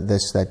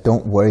this, that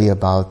don't worry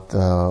about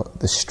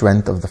the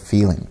strength of the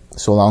feeling.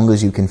 So long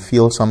as you can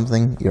feel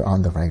something, you're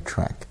on the right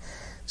track.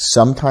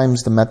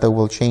 Sometimes the metta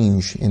will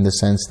change in the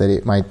sense that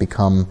it might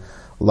become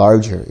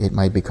larger, it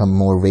might become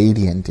more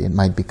radiant, it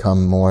might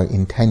become more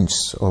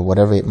intense, or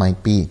whatever it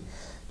might be.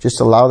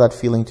 Just allow that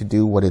feeling to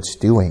do what it's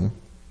doing,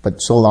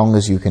 but so long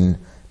as you can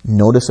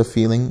notice a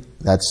feeling,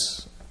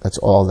 that's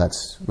all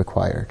that's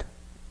required.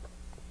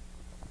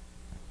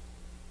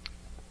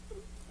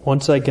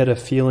 Once I get a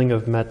feeling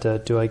of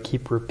metta, do I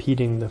keep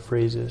repeating the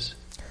phrases?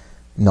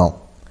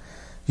 No.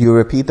 You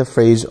repeat the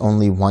phrase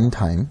only one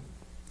time.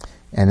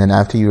 And then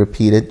after you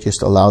repeat it,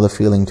 just allow the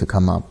feeling to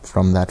come up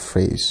from that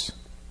phrase.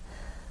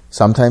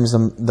 Sometimes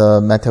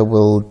the metta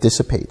will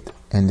dissipate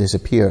and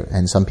disappear,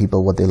 and some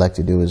people, what they like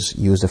to do is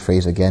use the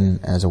phrase again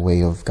as a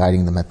way of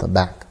guiding the metta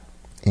back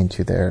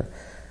into their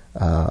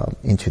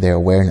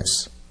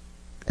awareness.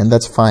 And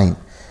that's fine.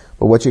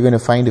 But what you're going to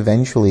find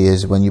eventually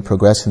is when you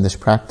progress in this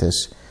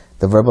practice,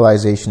 the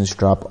verbalizations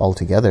drop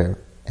altogether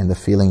and the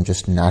feeling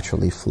just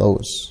naturally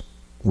flows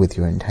with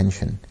your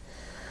intention.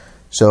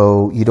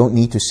 So you don't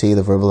need to say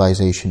the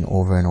verbalization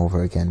over and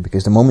over again,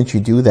 because the moment you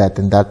do that,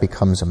 then that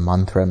becomes a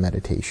mantra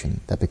meditation.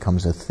 That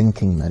becomes a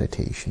thinking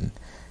meditation.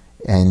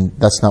 And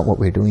that's not what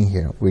we're doing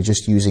here. We're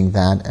just using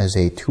that as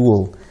a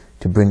tool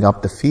to bring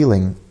up the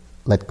feeling,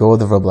 let go of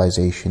the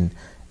verbalization,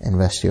 and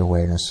rest your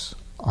awareness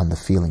on the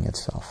feeling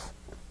itself.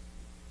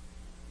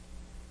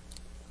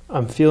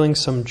 I'm feeling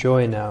some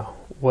joy now.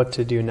 What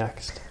to do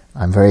next?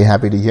 I'm very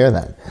happy to hear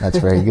that. That's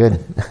very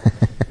good.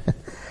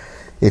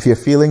 If you're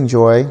feeling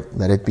joy,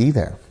 let it be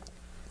there.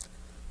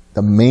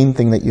 The main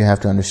thing that you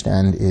have to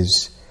understand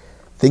is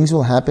things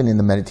will happen in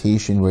the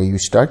meditation where you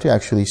start to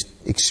actually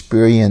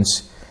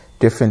experience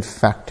different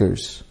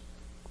factors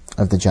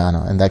of the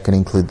jhana, and that can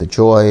include the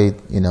joy,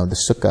 the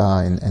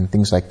sukha and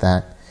things like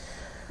that.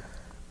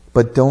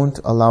 But don't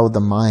allow the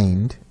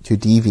mind to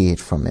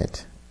deviate from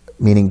it,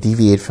 meaning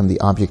deviate from the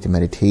object of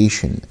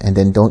meditation, and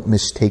then don't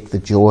mistake the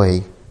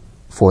joy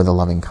for the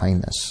loving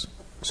kindness.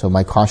 So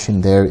my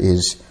caution there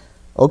is,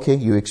 okay,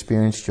 you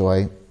experience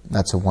joy,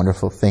 that's a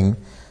wonderful thing,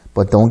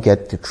 but don't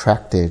get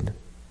detracted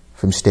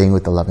from staying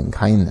with the loving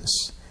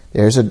kindness.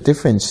 There's a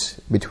difference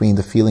between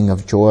the feeling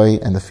of joy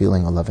and the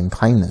feeling of loving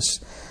kindness.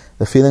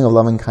 The feeling of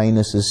loving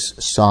kindness is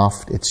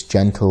soft, it's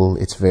gentle,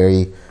 it's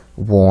very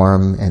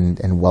warm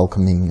and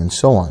welcoming and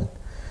so on.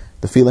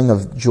 The feeling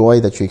of joy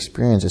that you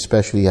experience,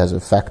 especially as a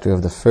factor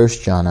of the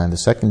first jhana and the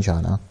second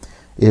jhana,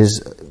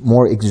 is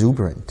more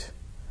exuberant.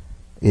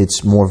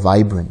 It's more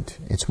vibrant,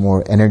 it's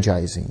more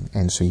energizing,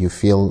 and so you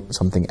feel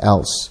something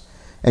else.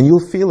 And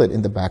you'll feel it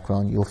in the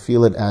background, you'll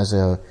feel it as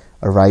a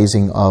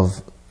rising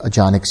of a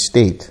jhanic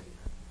state.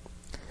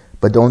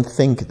 But don't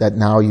think that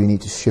now you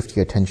need to shift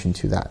your attention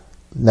to that.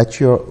 Let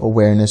your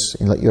awareness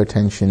and let your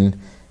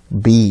attention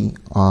be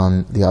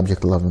on the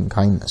object of loving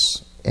kindness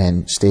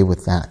and stay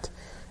with that.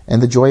 And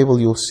the joy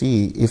you'll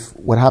see,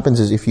 what happens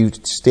is if you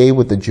stay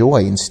with the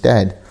joy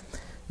instead,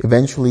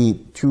 eventually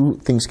two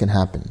things can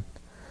happen.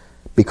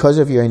 Because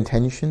of your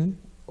intention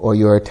or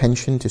your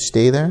attention to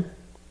stay there,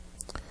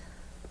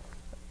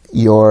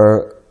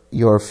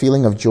 your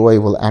feeling of joy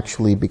will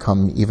actually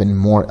become even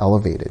more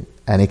elevated,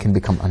 and it can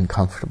become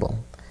uncomfortable.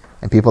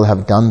 And people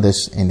have done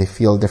this and they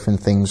feel different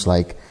things,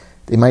 like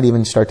they might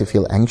even start to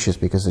feel anxious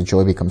because the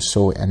joy becomes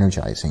so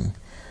energizing.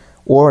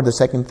 Or the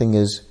second thing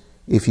is,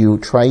 if you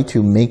try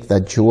to make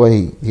that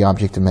joy the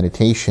object of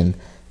meditation,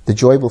 the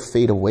joy will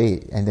fade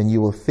away, and then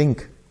you will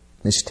think,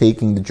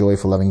 mistaking the joy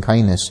for loving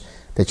kindness,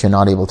 that you're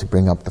not able to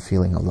bring up the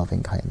feeling of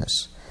loving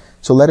kindness.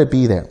 So let it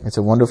be there. It's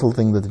a wonderful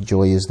thing that the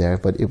joy is there,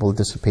 but it will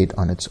dissipate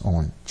on its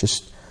own.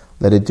 Just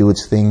let it do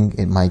its thing.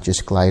 It might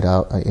just glide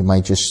out, it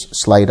might just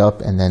slide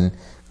up and then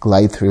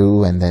glide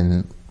through and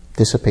then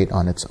dissipate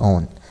on its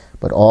own.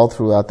 But all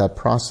throughout that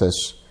process,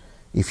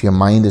 if your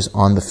mind is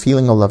on the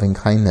feeling of loving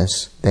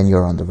kindness, then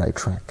you're on the right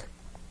track.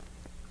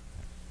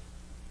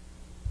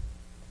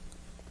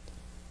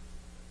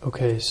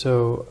 Okay,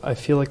 so I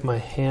feel like my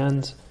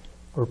hands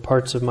or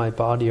parts of my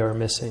body are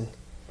missing.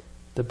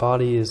 The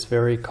body is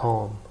very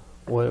calm.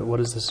 What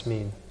does this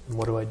mean? And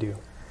what do I do?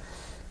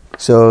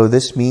 So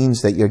this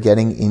means that you're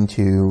getting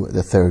into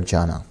the third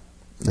jhana.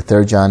 The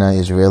third jhana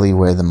is really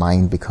where the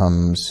mind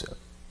becomes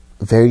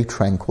very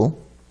tranquil.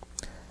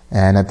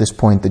 And at this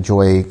point, the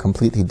joy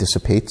completely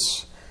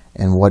dissipates.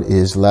 And what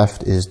is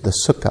left is the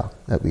sukha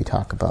that we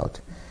talk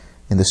about.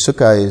 And the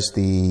sukha is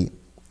the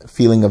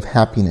feeling of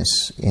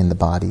happiness in the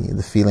body,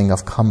 the feeling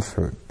of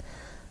comfort,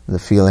 the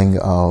feeling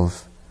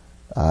of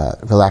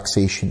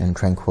relaxation and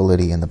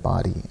tranquility in the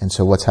body. And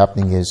so what's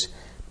happening is,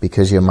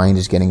 because your mind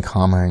is getting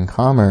calmer and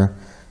calmer,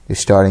 you're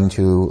starting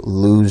to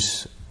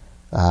lose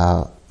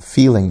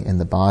feeling in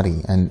the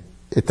body. And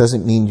it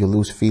doesn't mean you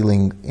lose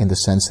feeling in the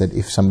sense that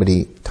if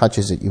somebody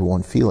touches it, you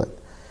won't feel it.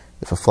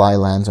 If a fly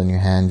lands on your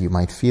hand, you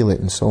might feel it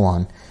and so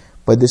on.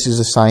 But this is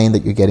a sign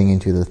that you're getting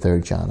into the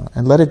third jhana.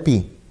 And let it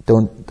be.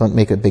 Don't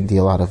make a big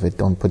deal out of it.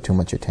 Don't put too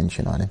much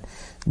attention on it.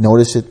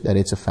 Notice it, that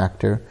it's a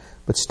factor,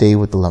 but stay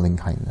with the loving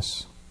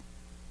kindness.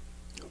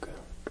 Okay.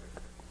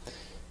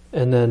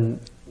 And then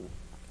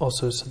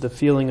also, so the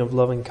feeling of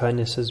loving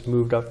kindness has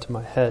moved up to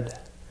my head.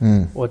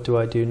 What do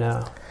I do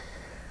now?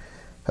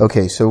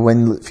 Okay, so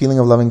when the feeling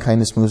of loving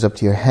kindness moves up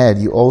to your head,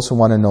 you also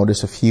want to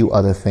notice a few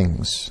other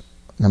things.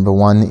 Number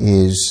one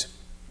is,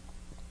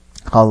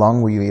 how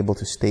long were you able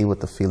to stay with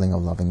the feeling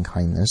of loving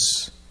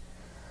kindness?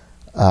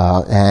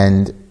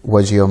 And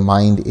was your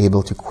mind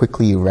able to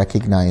quickly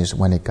recognize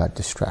when it got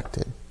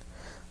distracted?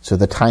 So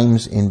the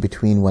times in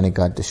between when it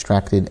got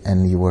distracted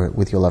and you were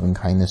with your loving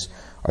kindness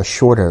are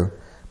shorter,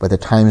 but the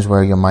times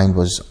where your mind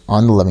was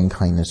on the loving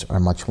kindness are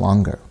much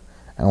longer.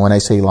 And when I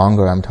say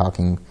longer, I'm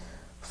talking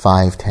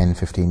 5, 10,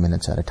 15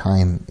 minutes at a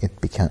time, it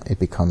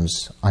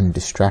becomes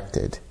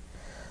undistracted.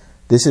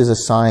 This is a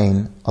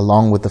sign,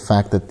 along with the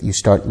fact that you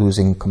start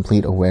losing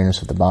complete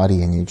awareness of the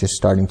body and you're just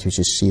starting to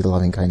just see the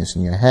loving kindness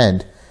in your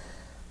head.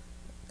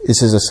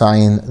 This is a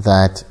sign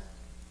that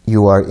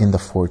you are in the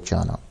fourth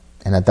jhana.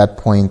 And at that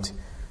point,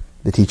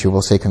 the teacher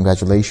will say,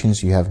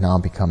 congratulations, you have now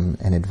become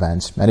an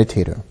advanced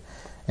meditator.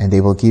 And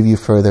they will give you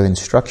further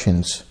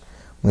instructions,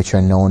 which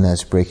are known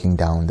as breaking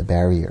down the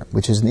barrier,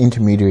 which is an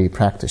intermediary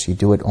practice. You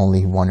do it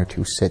only 1 or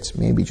 2 sits,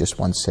 maybe just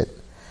 1 sit.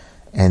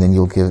 And then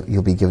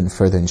you'll be given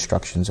further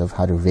instructions of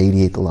how to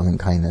radiate the loving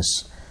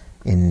kindness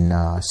in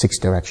 6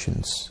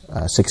 directions,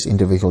 6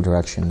 individual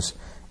directions,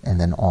 and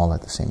then all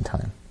at the same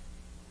time.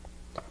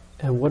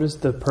 And what is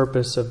the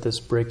purpose of this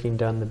breaking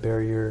down the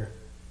barrier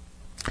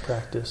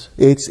practice?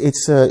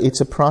 It's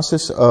a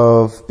process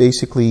of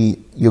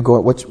basically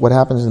what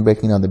happens in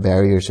breaking down the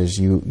barriers is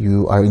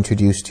you are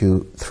introduced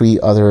to 3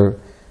 other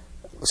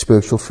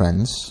spiritual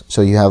friends.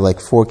 So you have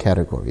like 4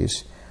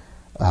 categories.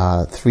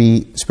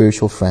 3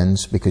 spiritual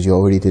friends, because you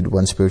already did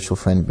 1 spiritual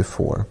friend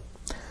before.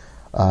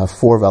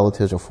 4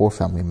 relatives or 4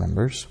 family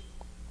members.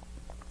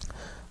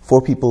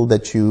 4 people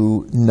that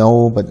you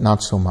know but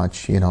not so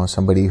much. You know,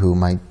 somebody who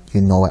might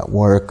you know at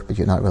work but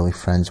you're not really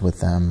friends with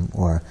them,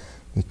 or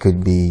it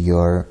could be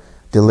your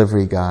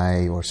delivery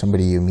guy or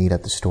somebody you meet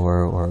at the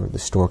store or the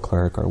store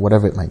clerk or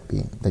whatever it might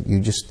be, that you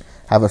just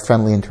have a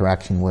friendly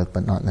interaction with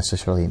but not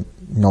necessarily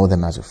know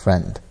them as a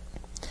friend.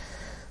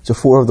 So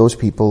 4 of those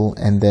people,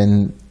 and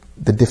then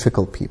the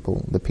difficult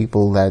people, the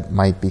people that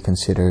might be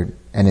considered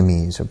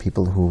enemies or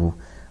people who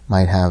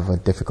might have a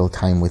difficult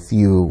time with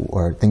you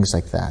or things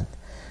like that.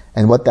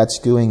 And what that's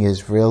doing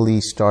is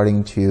really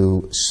starting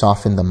to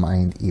soften the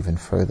mind even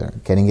further,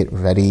 getting it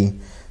ready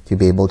to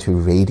be able to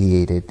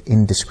radiate it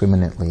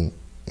indiscriminately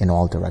in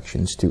all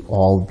directions to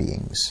all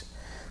beings.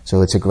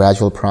 So it's a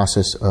gradual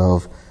process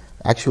of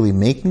actually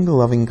making the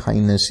loving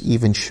kindness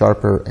even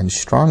sharper and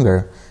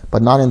stronger,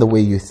 but not in the way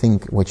you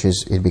think, which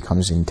is it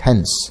becomes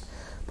intense,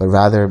 but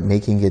rather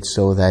making it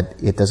so that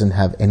it doesn't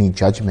have any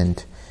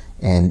judgment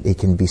and it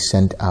can be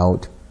sent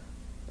out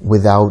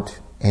without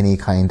any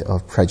kind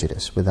of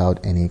prejudice, without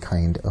any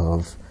kind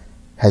of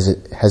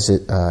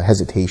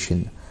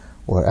hesitation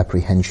or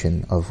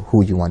apprehension of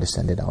who you want to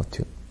send it out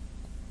to.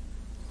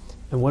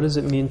 And what does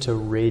it mean to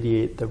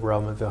radiate the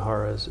Brahma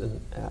Viharas, and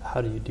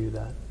how do you do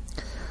that?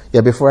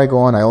 Yeah, before I go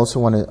on, I also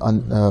want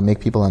to make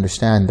people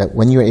understand that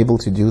when you're able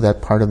to do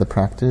that part of the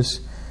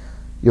practice,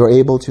 you're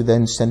able to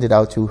then send it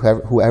out to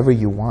whoever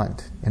you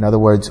want. In other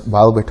words,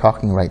 while we're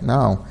talking right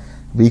now,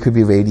 we could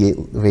be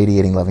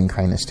radiating loving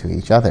kindness to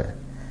each other.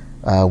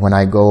 When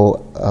I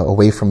go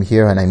away from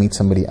here and I meet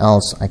somebody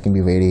else, I can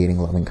be radiating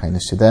loving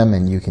kindness to them,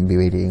 and you can be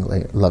radiating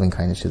loving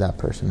kindness to that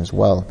person as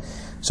well.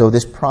 So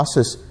this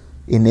process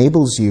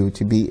enables you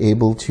to be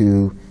able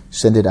to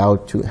send it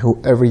out to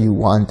whoever you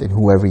want and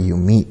whoever you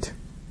meet.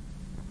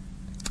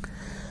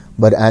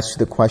 But as to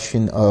the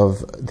question of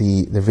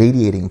the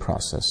radiating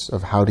process,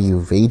 of how do you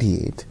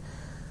radiate,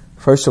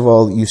 first of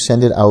all, you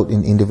send it out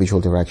in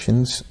individual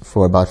directions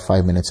for about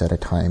 5 minutes at a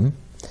time.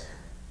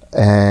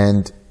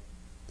 And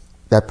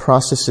that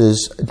process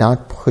is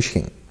not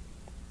pushing.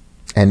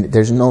 And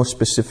there's no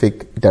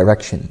specific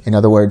direction. In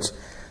other words,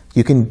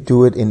 you can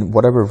do it in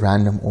whatever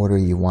random order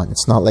you want.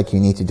 It's not like you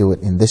need to do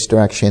it in this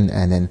direction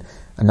and then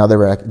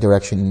another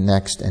direction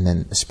next and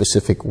then a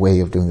specific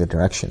way of doing the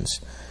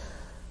directions.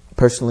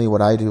 Personally,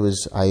 what I do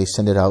is I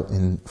send it out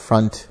in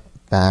front,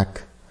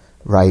 back,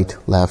 right,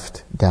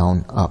 left,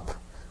 down, up.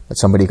 But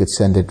somebody could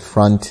send it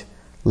front,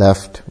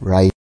 left,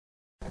 right,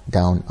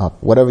 down,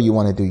 up. Whatever you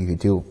want to do, you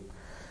do.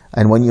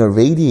 And when you're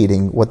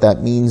radiating, what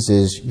that means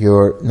is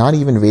you're not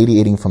even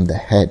radiating from the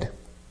head.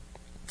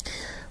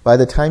 By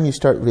the time you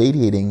start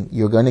radiating,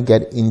 you're going to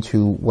get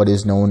into what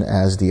is known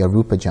as the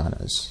arupa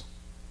jhanas.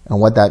 And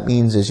what that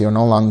means is you're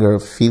no longer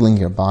feeling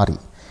your body.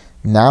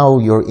 Now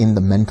you're in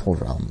the mental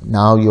realm.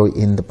 Now you're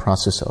in the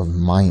process of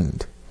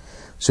mind.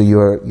 So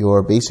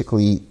you're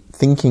basically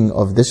thinking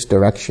of this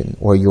direction,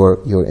 or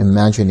you're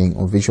imagining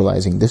or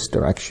visualizing this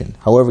direction,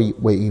 however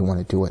way you want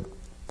to do it.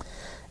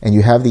 And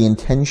you have the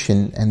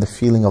intention and the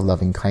feeling of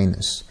loving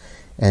kindness.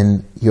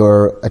 And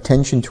your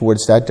attention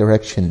towards that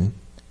direction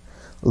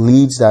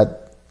leads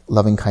that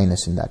loving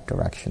kindness in that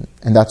direction.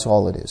 And that's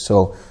all it is.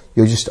 So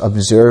you're just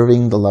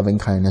observing the loving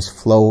kindness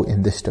flow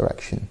in this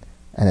direction.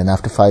 And then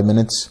after 5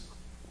 minutes,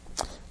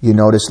 you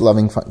notice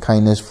loving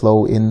kindness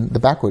flow in the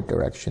backward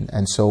direction,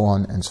 and so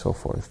on and so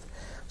forth.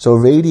 So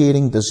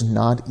radiating does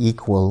not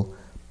equal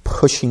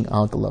pushing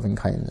out the loving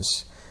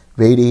kindness.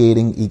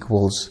 Radiating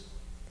equals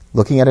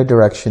looking at a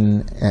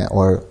direction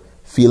or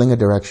feeling a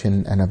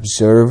direction and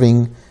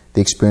observing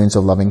the experience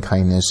of loving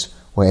kindness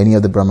or any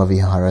of the Brahma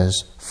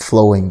Viharas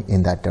flowing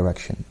in that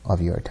direction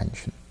of your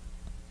attention.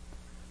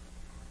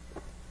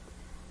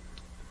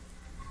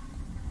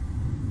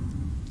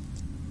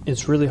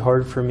 It's really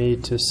hard for me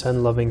to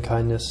send loving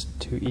kindness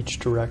to each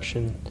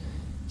direction.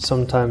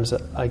 Sometimes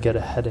I get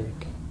a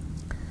headache.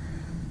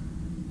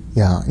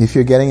 Yeah, if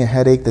you're getting a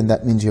headache, then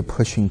that means you're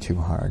pushing too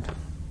hard,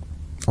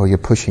 or you're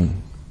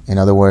pushing. In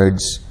other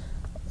words,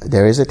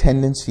 there is a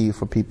tendency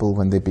for people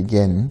when they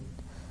begin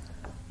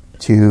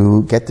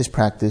to get this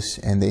practice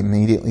and they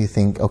immediately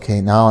think,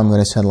 okay, now I'm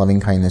going to send loving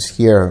kindness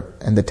here.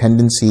 And the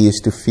tendency is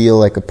to feel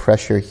like a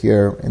pressure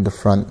here in the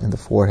front, in the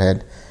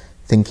forehead,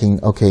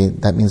 thinking, okay,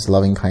 that means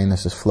loving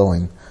kindness is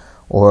flowing.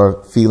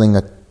 Or feeling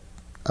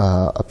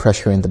a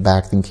pressure in the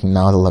back, thinking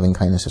now the loving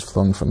kindness is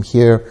flowing from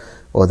here,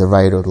 or the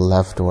right or the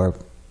left, or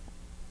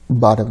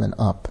bottom and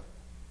up.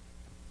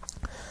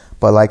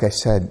 But like I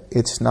said,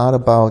 it's not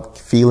about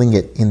feeling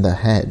it in the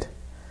head.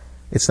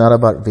 It's not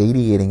about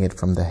radiating it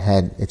from the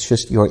head. It's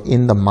just you're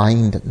in the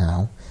mind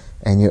now,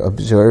 and you're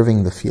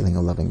observing the feeling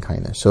of loving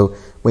kindness. So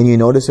when you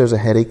notice there's a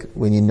headache,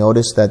 when you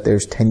notice that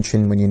there's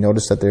tension, when you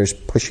notice that there's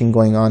pushing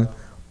going on,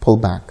 pull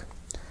back.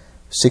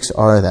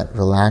 6R that,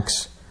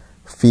 relax,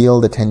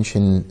 feel the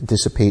tension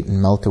dissipate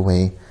and melt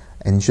away,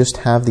 and just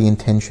have the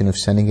intention of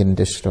sending it in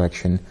this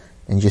direction,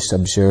 and just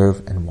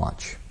observe and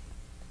watch.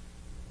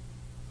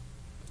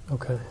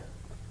 Okay.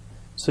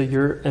 So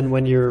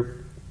when you're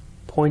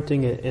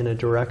pointing it in a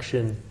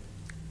direction,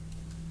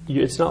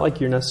 it's not like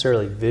you're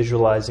necessarily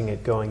visualizing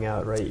it going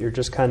out, right? You're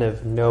just kind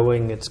of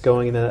knowing it's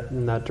going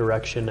in that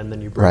direction, and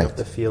then you bring up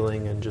the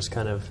feeling and just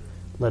kind of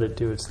let it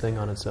do its thing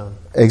on its own.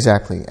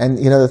 Exactly. And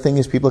you know, the thing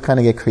is, people kind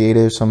of get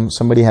creative.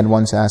 Somebody had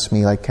once asked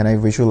me, like, can I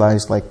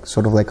visualize like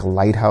sort of like a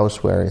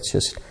lighthouse where it's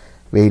just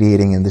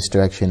radiating in this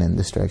direction and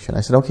this direction?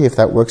 I said, okay, if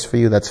that works for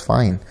you, that's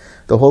fine.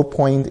 The whole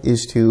point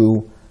is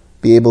to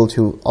be able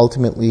to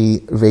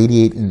ultimately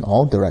radiate in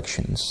all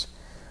directions.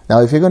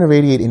 Now, if you're going to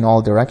radiate in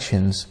all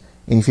directions,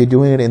 and if you're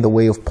doing it in the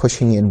way of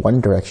pushing in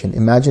one direction,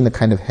 imagine the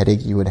kind of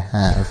headache you would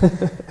have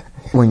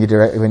when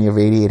you're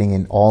radiating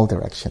in all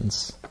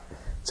directions.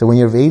 So when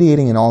you're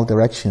radiating in all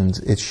directions,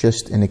 it's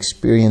just an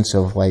experience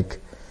of like,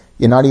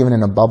 you're not even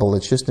in a bubble,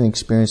 it's just an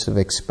experience of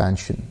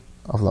expansion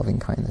of loving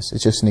kindness.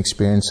 It's just an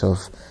experience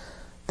of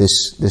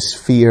this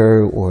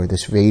sphere or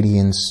this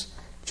radiance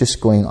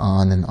just going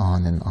on and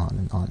on and on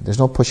and on. There's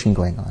no pushing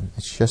going on.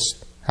 It's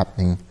just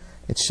happening.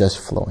 It's just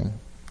flowing.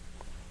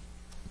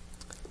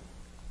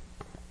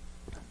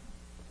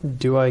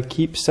 Do I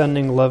keep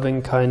sending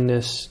loving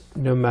kindness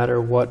no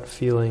matter what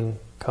feeling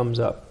comes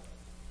up?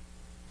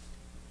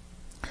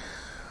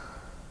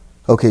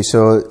 Okay,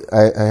 so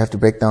I have to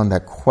break down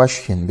that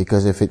question,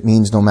 because if it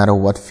means no matter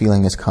what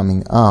feeling is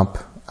coming up,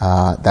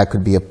 that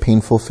could be a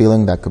painful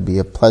feeling, that could be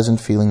a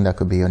pleasant feeling, that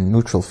could be a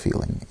neutral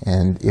feeling.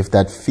 And if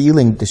that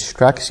feeling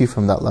distracts you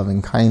from that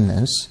loving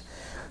kindness,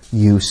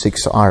 you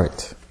 6R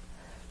it,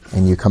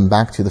 and you come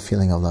back to the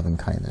feeling of loving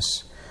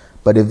kindness.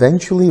 But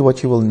eventually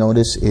what you will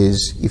notice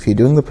is, if you're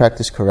doing the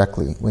practice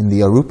correctly, when the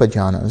arupa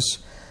jhanas,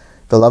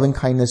 the loving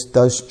kindness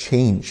does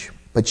change,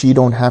 but you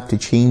don't have to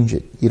change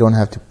it. You don't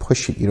have to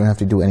push it. You don't have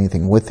to do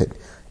anything with it.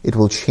 It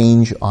will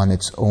change on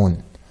its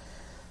own.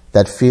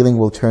 That feeling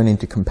will turn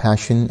into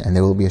compassion, and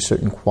there will be a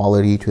certain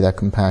quality to that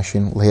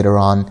compassion. Later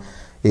on,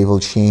 it will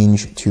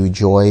change to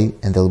joy,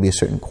 and there will be a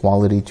certain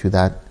quality to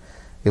that.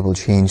 It will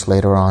change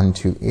later on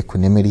to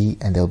equanimity,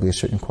 and there will be a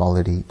certain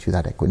quality to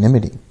that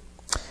equanimity.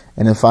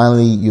 And then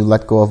finally, you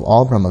let go of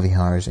all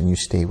Brahmaviharas and you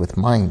stay with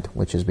mind,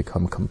 which has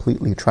become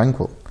completely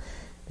tranquil.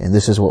 And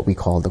this is what we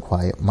call the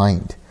quiet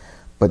mind.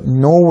 But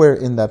nowhere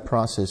in that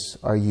process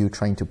are you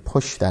trying to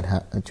push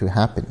that to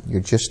happen.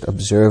 You're just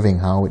observing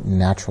how it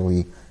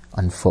naturally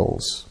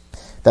unfolds.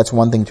 That's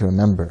one thing to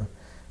remember.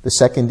 The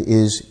second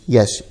is,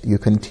 yes, you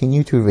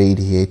continue to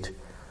radiate,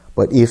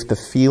 but if the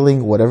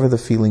feeling, whatever the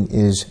feeling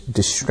is,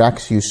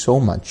 distracts you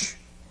so much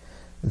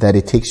that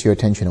it takes your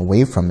attention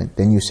away from it,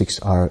 then you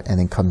 6R and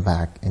then come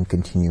back and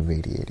continue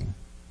radiating.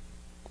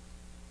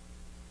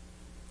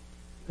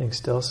 Thanks,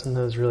 Delson.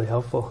 That was really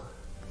helpful.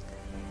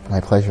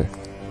 My pleasure.